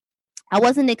I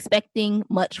wasn't expecting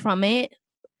much from it.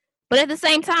 But at the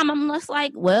same time, I'm just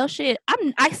like, well, shit, I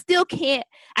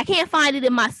can't find it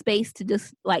in my space to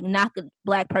just like knock a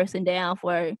black person down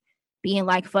for being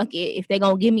like, fuck it. If they're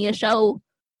going to give me a show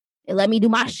and let me do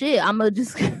my shit, I'm going to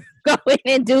just go in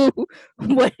and do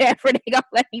whatever they going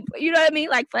to let me put. You know what I mean?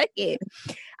 Like, fuck it.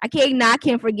 I can't knock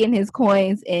him for getting his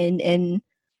coins and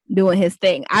doing his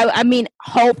thing. I mean,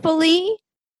 hopefully,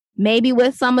 maybe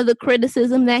with some of the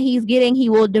criticism that he's getting, he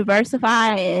will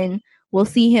diversify and we'll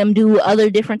see him do other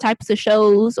different types of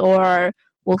shows, or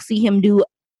we'll see him do,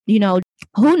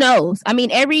 who knows? I mean,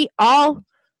 all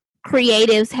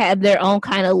creatives have their own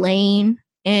kind of lane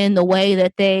in the way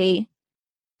that they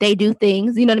do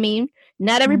things. You know what I mean?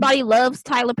 Not everybody loves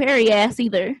Tyler Perry ass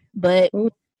either, but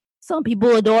some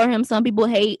people adore him. Some people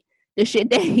hate the shit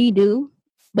that he do.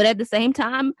 But at the same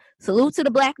time, salute to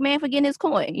the black man for getting his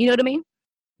coin. You know what I mean?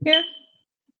 Yeah.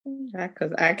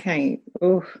 Because I can't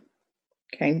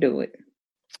do it.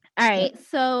 All right.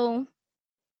 So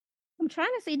I'm trying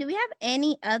to see, do we have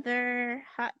any other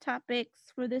hot topics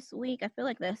for this week? I feel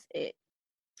like that's it.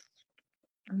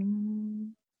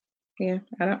 Yeah,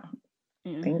 I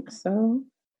don't think so.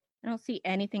 I don't see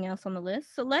anything else on the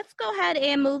list. So let's go ahead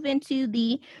and move into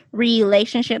the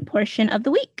relationship portion of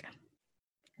the week.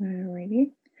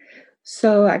 Alrighty.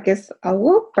 So I guess I'll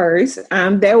go first.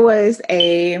 There was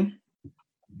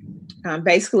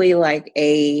basically like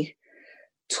a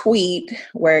tweet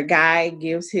where a guy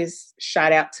gives his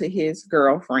shout out to his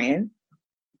girlfriend,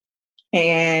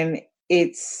 and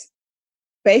it's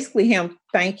basically him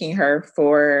thanking her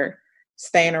for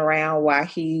staying around while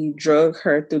he drug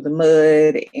her through the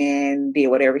mud and did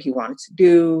whatever he wanted to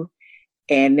do.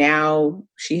 And now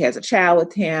she has a child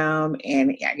with him,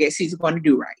 and I guess he's going to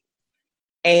do right.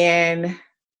 And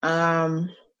I'm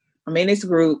in this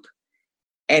group,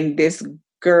 and this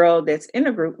girl that's in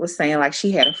the group was saying like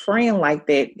she had a friend like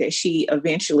that she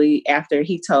eventually, after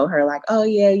he told her like, oh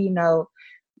yeah,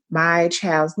 my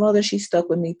child's mother, she stuck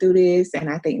with me through this, and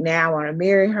I think now I want to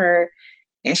marry her.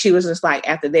 And she was just like,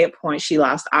 after that point, she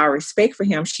lost all respect for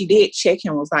him. She did check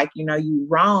him, was like, you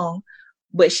wrong,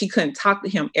 but she couldn't talk to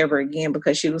him ever again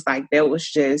because she was like, that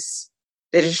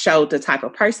just showed the type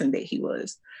of person that he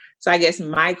was. So I guess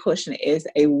my question is,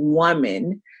 a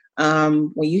woman,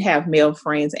 when you have male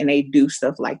friends and they do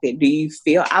stuff like that, do you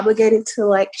feel obligated to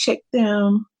like check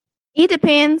them? It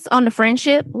depends on the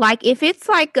friendship. Like if it's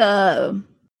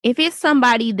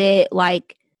somebody that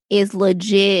like is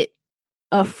legit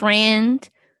a friend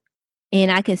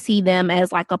and I can see them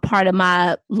as like a part of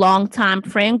my longtime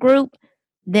friend group,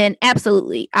 then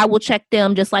absolutely I will check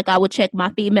them just like I would check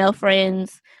my female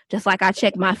friends, just like I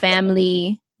check my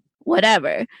family,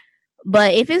 whatever.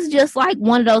 But if it's just like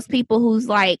one of those people who's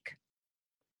like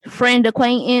friend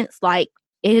acquaintance, like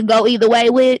it could go either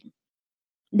way with,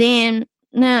 then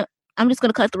nah, I'm just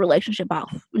gonna cut the relationship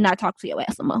off, not talk to your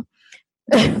ass no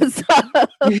more. So,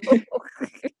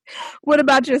 what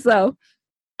about yourself?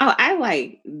 Oh, I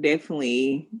like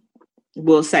definitely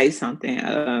will say something.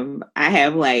 I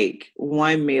have like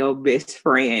one male best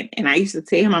friend, and I used to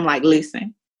tell him, I'm like,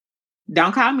 listen,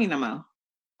 don't call me no more,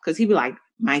 because he'd be like,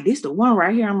 Mike, this the one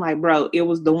right here. I'm like, bro, it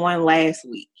was the one last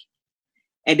week.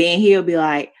 And then he'll be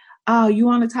like, oh, you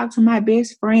want to talk to my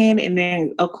best friend? And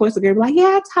then, of course, the girl be like,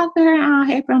 yeah, I talked to her. I'm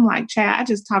happy. I'm like, child, I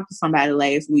just talked to somebody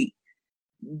last week.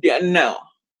 No.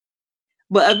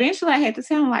 But eventually I had to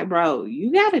tell him, like, bro,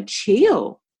 you got to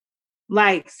chill.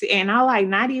 Like, and I like,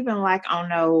 not even like, oh,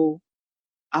 no,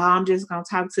 I'm just going to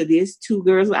talk to these two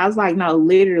girls. I was like, no,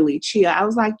 literally chill. I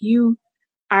was like, you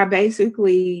are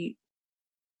basically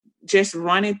just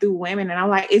running through women. And I'm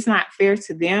like, it's not fair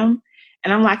to them.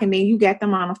 And I'm like, and then you got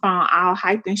them on the phone all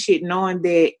hyped and shit, knowing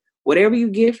that whatever you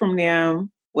get from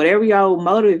them, whatever your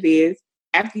motive is,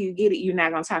 after you get it, you're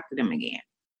not going to talk to them again.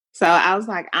 So I was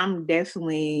like, I'm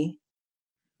definitely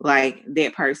like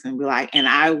that person. Be like, and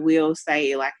I will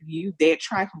say, like, if you that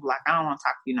trifling, like, I don't want to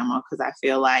talk to you no more because I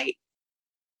feel like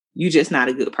you're just not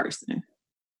a good person.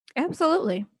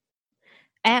 Absolutely.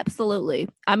 Absolutely.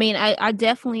 I mean, I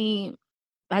definitely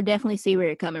see where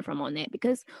you're coming from on that,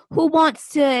 because who wants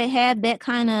to have that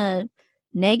kind of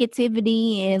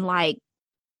negativity and like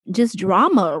just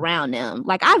drama around them.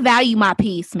 Like, I value my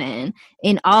peace, man,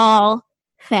 in all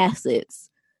facets.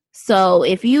 So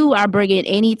if you are bringing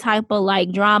any type of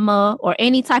like drama or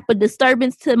any type of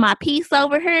disturbance to my peace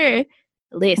over here,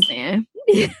 listen,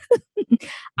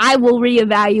 I will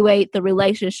reevaluate the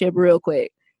relationship real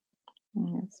quick.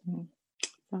 Yes. So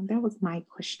that was my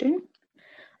question.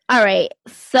 All right.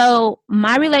 So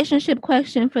my relationship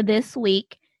question for this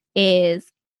week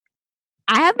is,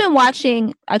 I have been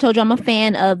watching, I told you I'm a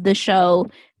fan of the show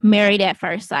Married at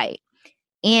First Sight.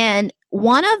 And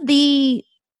one of the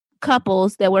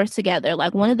couples that were together,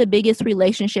 like one of the biggest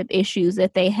relationship issues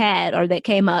that they had or that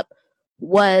came up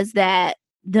was that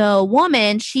the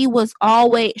woman, she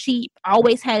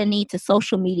always had a need to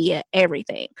social media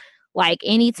everything. Like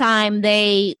anytime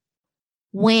they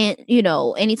went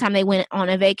on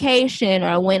a vacation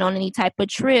or went on any type of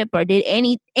trip or did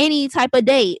any type of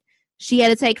date, she had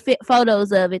to take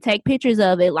photos of it, take pictures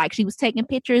of it. Like she was taking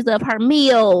pictures of her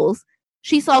meals.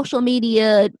 She social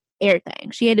media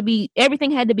everything.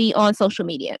 Everything had to be on social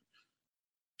media.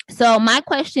 So my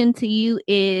question to you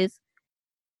is,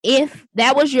 if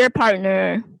that was your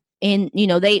partner and,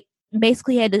 they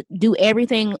basically had to do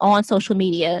everything on social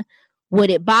media,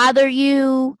 would it bother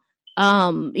you?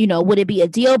 Would it be a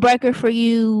deal breaker for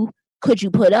you? Could you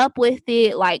put up with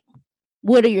it? Like,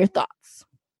 what are your thoughts?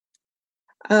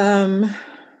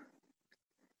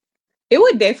 It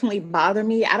would definitely bother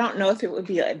me. I don't know if it would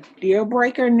be a deal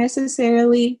breaker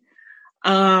necessarily.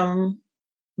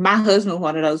 My husband's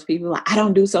one of those people, like, I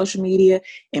don't do social media,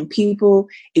 and people,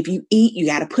 if you eat, you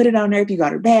got to put it on there. If you go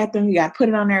to the bathroom, you got to put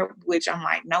it on there, which I'm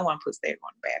like, no one puts their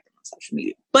on the bathroom on social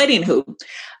media. But anywho,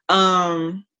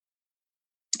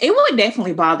 it would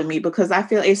definitely bother me because I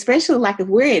feel, especially like if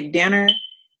we're at dinner,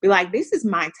 be like, this is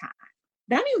my time.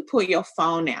 Don't even pull your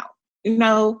phone out.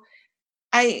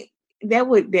 That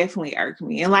would definitely irk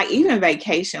me. And like even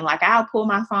vacation, like I'll pull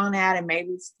my phone out and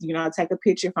maybe, take a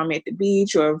picture if I'm at the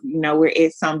beach or, we're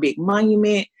at some big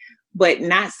monument, but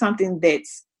not something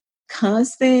that's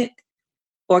constant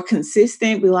or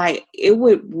consistent. Be like, it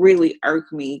would really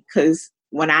irk me because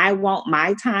when I want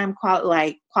my time,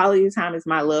 quality time is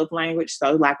my love language.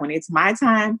 So like when it's my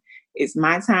time.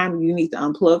 You need to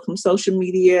unplug from social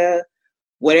media.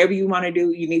 Whatever you want to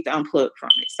do, you need to unplug from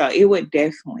it. So it would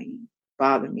definitely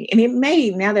bother me. And it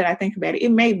may, now that I think about it, it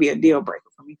may be a deal breaker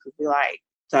for me to be like,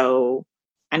 so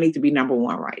I need to be number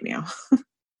one right now.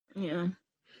 Yeah.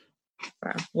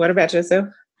 Wow. What about yourself?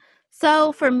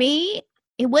 So for me,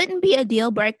 it wouldn't be a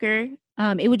deal breaker.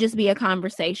 It would just be a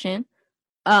conversation.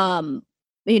 Because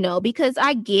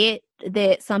I get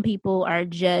that some people are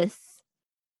just,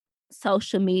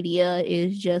 social media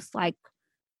is just like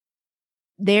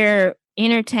their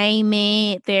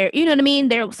entertainment, their, you know what I mean?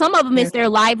 Some of them is their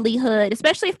livelihood,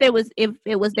 especially if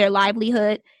it was their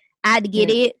livelihood, I'd get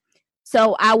it.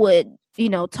 So I would,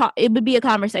 talk, it would be a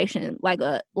conversation like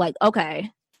okay,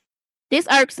 this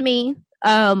irks me,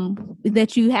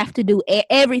 that you have to do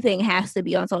everything has to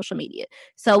be on social media.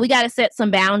 So we got to set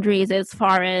some boundaries as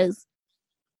far as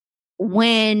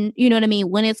when,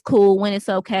 when it's cool, when it's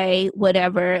okay,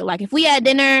 whatever. Like if we had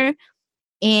dinner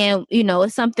and,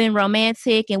 it's something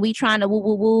romantic and we trying to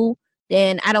woo,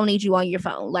 then I don't need you on your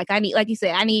phone. Like like you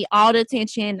said, I need all the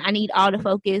attention. I need all the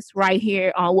focus right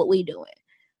here on what we doing.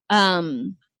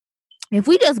 If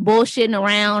we just bullshitting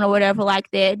around or whatever like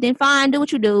that, then fine, do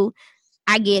what you do.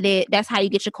 I get it. That's how you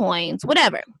get your coins,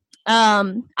 whatever.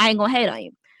 I ain't gonna hate on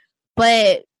you.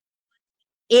 But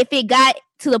if it got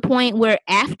to the point where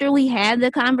after we had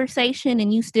the conversation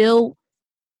and you still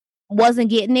wasn't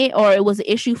getting it, or it was an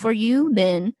issue for you,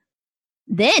 then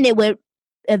it would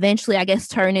eventually, I guess,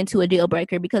 turn into a deal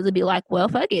breaker, because it'd be like, well,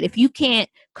 fuck it. If you can't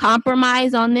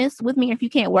compromise on this with me, or if you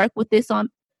can't work with this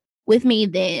with me,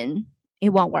 then it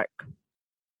won't work.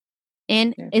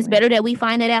 And definitely. It's better that we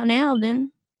find it out now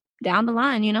than down the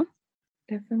line,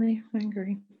 Definitely, I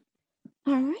agree.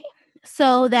 All right.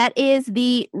 So that is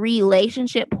the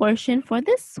relationship portion for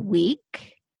this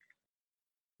week.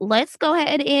 Let's go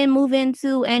ahead and move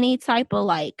into any type of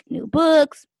like new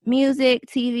books, music,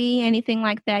 TV, anything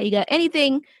like that. You got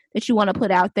anything that you want to put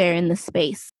out there in the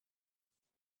space?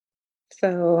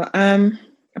 So,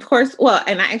 of course, well,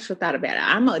 and I actually thought about it.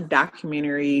 I'm a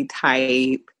documentary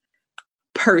type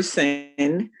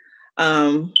person.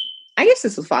 I guess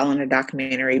this was following a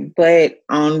documentary, but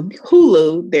on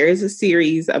Hulu, there is a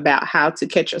series about how to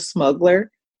catch a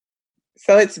smuggler.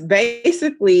 So it's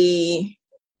basically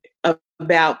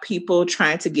about people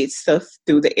trying to get stuff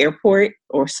through the airport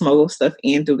or smuggle stuff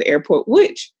in through the airport,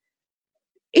 which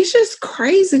it's just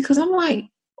crazy because I'm like,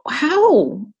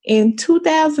 how in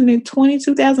 2020,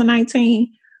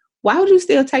 2019, why would you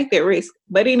still take that risk?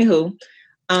 But anywho,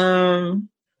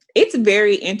 It's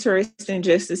very interesting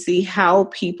just to see how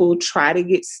people try to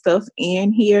get stuff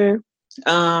in here.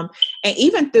 And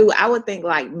even through, I would think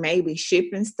like maybe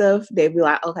shipping stuff, they'd be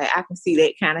like, okay, I can see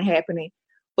that kind of happening.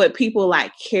 But people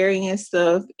like carrying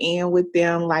stuff in with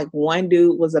them, like one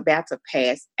dude was about to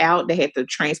pass out. They had to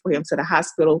transport him to the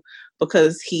hospital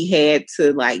because he had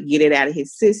to like get it out of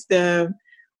his system.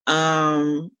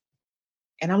 And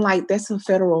I'm like, that's a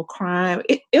federal crime.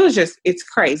 It was just, it's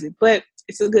crazy, but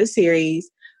it's a good series.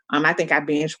 I think I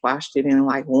binge watched it in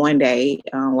like one day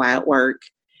while at work.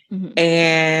 Mm-hmm.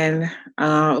 And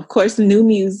of course, new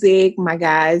music. My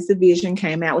guys, Division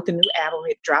came out with a new album.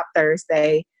 It dropped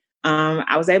Thursday.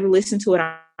 I was able to listen to it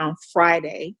on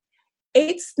Friday.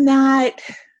 It's not,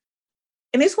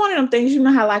 and it's one of them things, you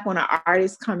know how like when an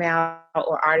artist come out,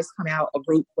 a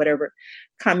group, whatever,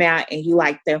 come out and you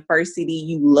like their first CD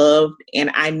you loved.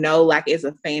 And I know like as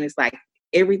a fan, it's like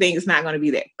everything is not going to be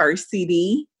that first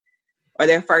CD or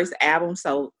their first album.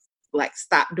 So like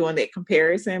stop doing that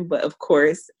comparison. But of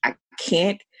course I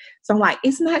can't. So I'm like,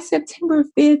 it's not September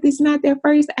 5th. It's not their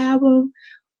first album,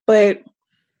 but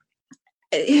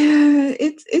yeah,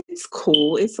 it's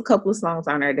cool. It's a couple of songs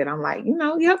on there that I'm like,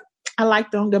 yep, I like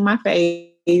them. They're my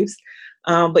faves.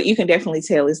 But you can definitely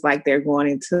tell it's like they're going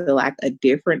into like a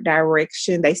different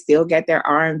direction. They still get their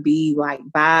R&B like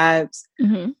vibes,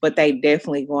 mm-hmm. but they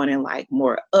definitely going in like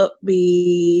more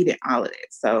upbeat and all of that.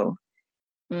 So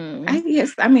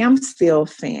I'm still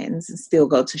fans and still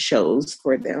go to shows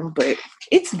for them, but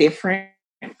it's different.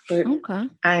 But okay.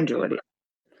 I enjoyed it.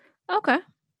 Okay.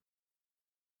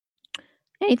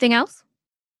 Anything else?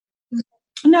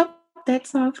 No,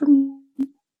 that's all for me.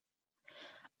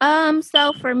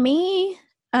 So for me,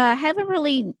 I haven't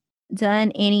really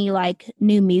done any like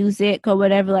new music or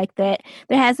whatever like that.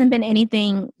 There hasn't been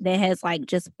anything that has like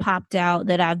just popped out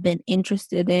that I've been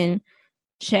interested in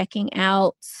checking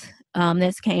out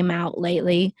that's came out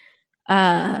lately.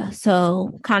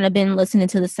 So kind of been listening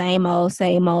to the same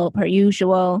old per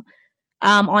usual.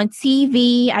 On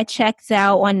TV, I checked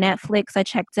out on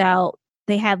Netflix.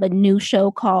 They have a new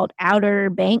show called Outer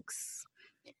Banks.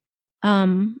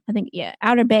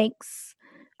 Outer Banks.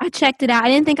 I checked it out. I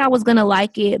didn't think I was gonna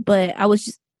like it, but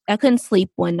I couldn't sleep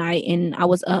one night and I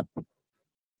was up.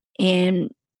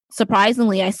 And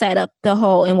surprisingly, I sat up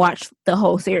and watched the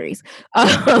whole series.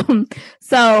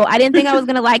 So I didn't think I was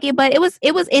gonna like it, but it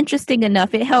was interesting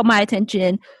enough. It held my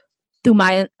attention through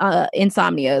my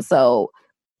insomnia. So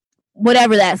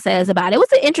whatever that says about it, it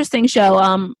was an interesting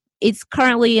show. It's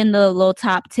currently in the little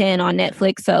top 10 on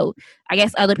Netflix. So I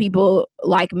guess other people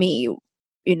like me,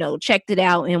 checked it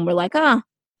out and were like, oh,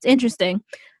 it's interesting.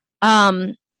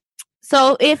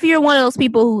 So if you're one of those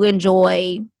people who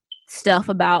enjoy stuff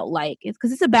about like,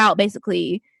 because it's about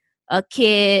basically a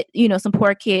kid, some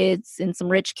poor kids and some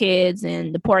rich kids,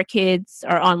 and the poor kids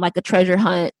are on like a treasure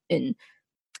hunt. And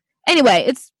anyway,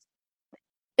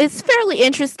 it's fairly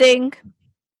interesting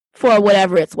for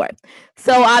whatever it's worth.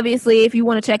 So obviously, if you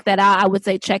want to check that out, I would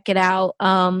say check it out.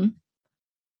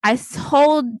 I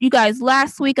told you guys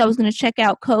last week I was going to check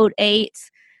out Code 8,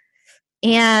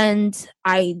 and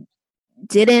I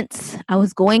didn't. I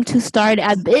was going to start it.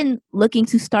 I've been looking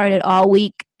to start it all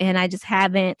week, and I just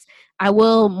haven't. I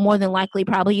will more than likely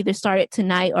probably either start it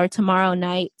tonight or tomorrow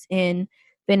night and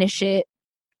finish it.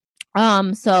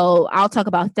 So I'll talk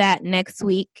about that next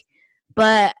week.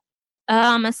 But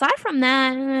aside from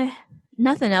that,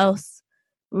 nothing else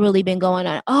really been going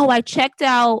on. Oh, I checked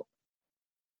out,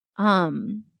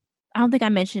 I don't think I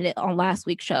mentioned it on last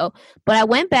week's show, but I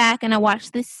went back and I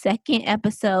watched the second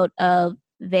episode of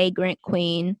Vagrant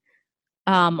Queen,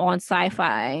 on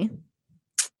Sci-Fi.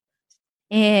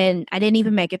 And I didn't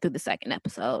even make it through the second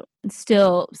episode. It's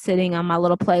still sitting on my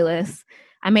little playlist.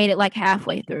 I made it like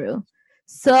halfway through.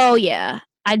 So yeah,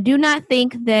 I do not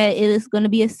think that it is going to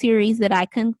be a series that I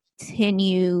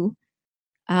continue.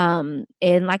 And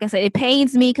like I said, it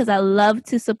pains me because I love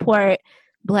to support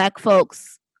Black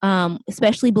folks,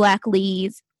 especially Black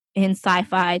leads in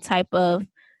sci-fi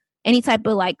any type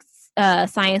of like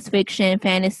science fiction,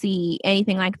 fantasy,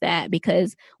 anything like that,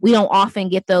 because we don't often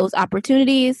get those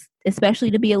opportunities,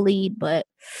 especially to be a lead. But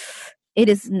it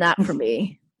is not for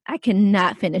me. I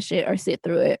cannot finish it or sit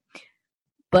through it.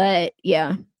 But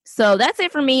yeah, so that's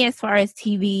it for me as far as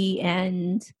TV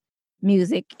and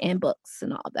music and books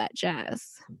and all that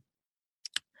jazz.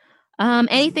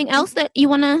 Anything else that you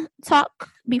want to talk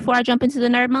before I jump into the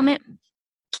nerd moment?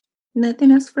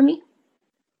 Nothing else for me.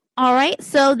 All right.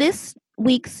 So this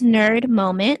week's nerd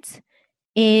moment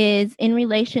is in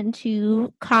relation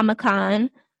to Comic-Con.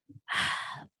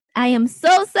 I am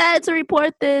so sad to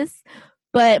report this,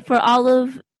 but for all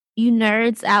of you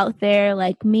nerds out there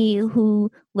like me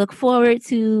who look forward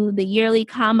to the yearly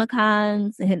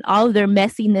Comic-Cons and all of their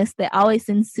messiness that always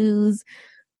ensues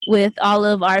with all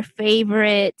of our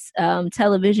favorite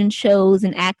television shows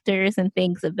and actors and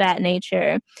things of that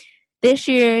nature. This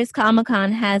year's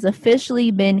Comic-Con has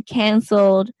officially been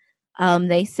canceled.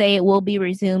 They say it will be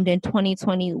resumed in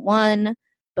 2021,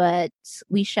 but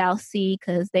we shall see,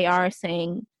 because they are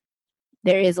saying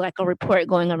there is like a report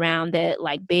going around that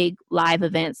like big live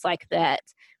events like that,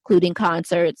 including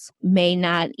concerts, may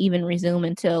not even resume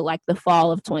until like the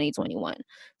fall of 2021.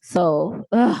 So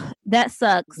that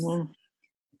sucks,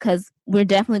 because we're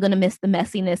definitely going to miss the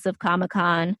messiness of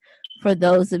Comic-Con. For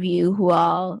those of you who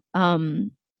all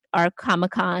are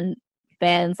Comic-Con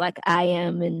fans like I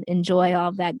am and enjoy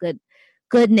all that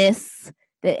goodness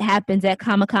that happens at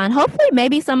Comic-Con, hopefully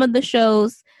maybe some of the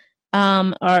shows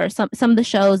or some of the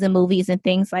shows and movies and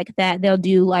things like that, they'll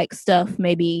do like stuff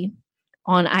maybe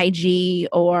on IG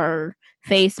or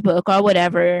Facebook or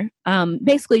whatever.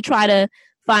 Basically try to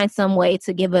find some way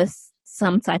to give us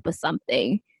some type of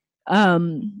something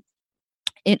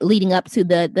leading up to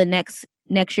the next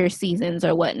year's seasons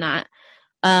or whatnot.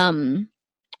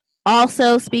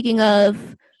 Also, speaking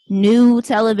of new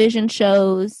television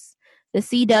shows, the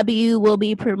CW will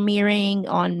be premiering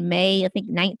on May, I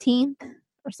think 19th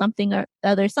or something or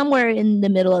other, somewhere in the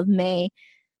middle of May,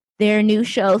 their new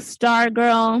show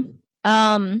Stargirl.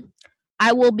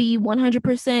 I will be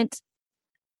 100%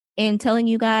 in telling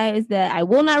you guys that I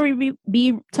will not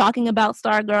be talking about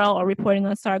Stargirl or reporting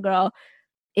on Stargirl.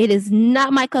 It is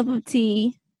not my cup of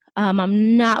tea.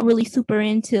 I'm not really super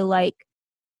into like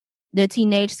the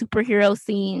teenage superhero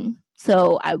scene,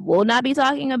 so I will not be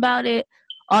talking about it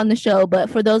on the show. But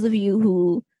for those of you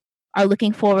who are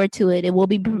looking forward to it, it will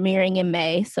be premiering in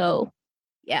May. So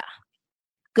yeah,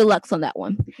 good luck on that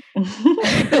one.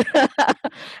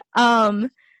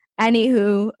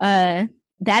 Anywho,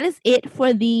 that is it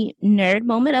for the nerd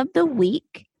moment of the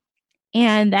week.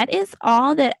 And that is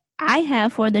all that I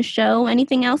have for the show.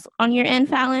 Anything else on your end,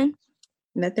 Fallon?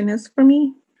 Nothing else for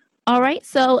me. All right.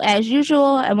 So as usual,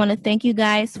 I want to thank you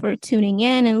guys for tuning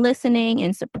in and listening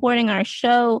and supporting our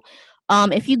show.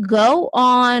 If you go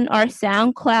on our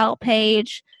SoundCloud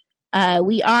page,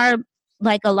 we are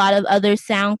like a lot of other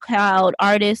SoundCloud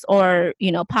artists or,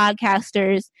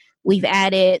 podcasters. We've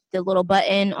added the little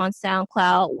button on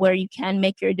SoundCloud where you can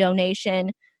make your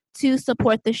donation to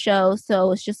support the show.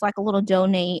 So it's just like a little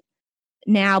donate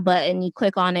now button. You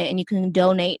click on it and you can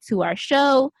donate to our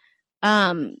show,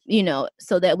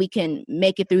 so that we can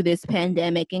make it through this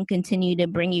pandemic and continue to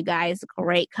bring you guys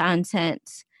great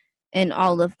content and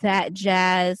all of that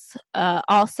jazz.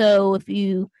 Also, if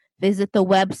you visit the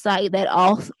website, that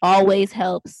always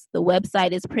helps. The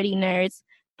website is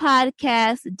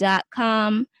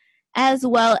prettynerdspodcast.com, as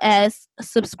well as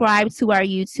subscribe to our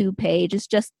YouTube page. It's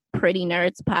just Pretty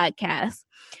Nerds Podcast.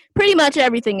 Pretty much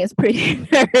everything is Pretty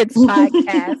Nerds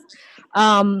Podcast.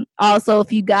 Also,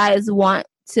 if you guys want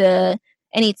to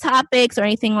any topics or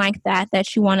anything like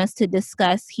that you want us to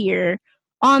discuss here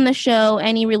on the show,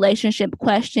 any relationship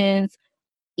questions,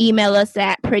 email us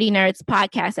at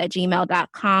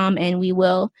prettynerdspodcast@gmail.com, and we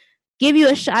will give you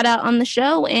a shout out on the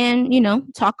show and,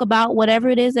 talk about whatever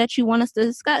it is that you want us to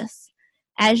discuss.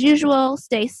 As usual,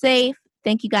 stay safe.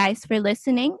 Thank you guys for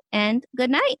listening, and good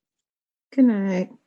night. Good night.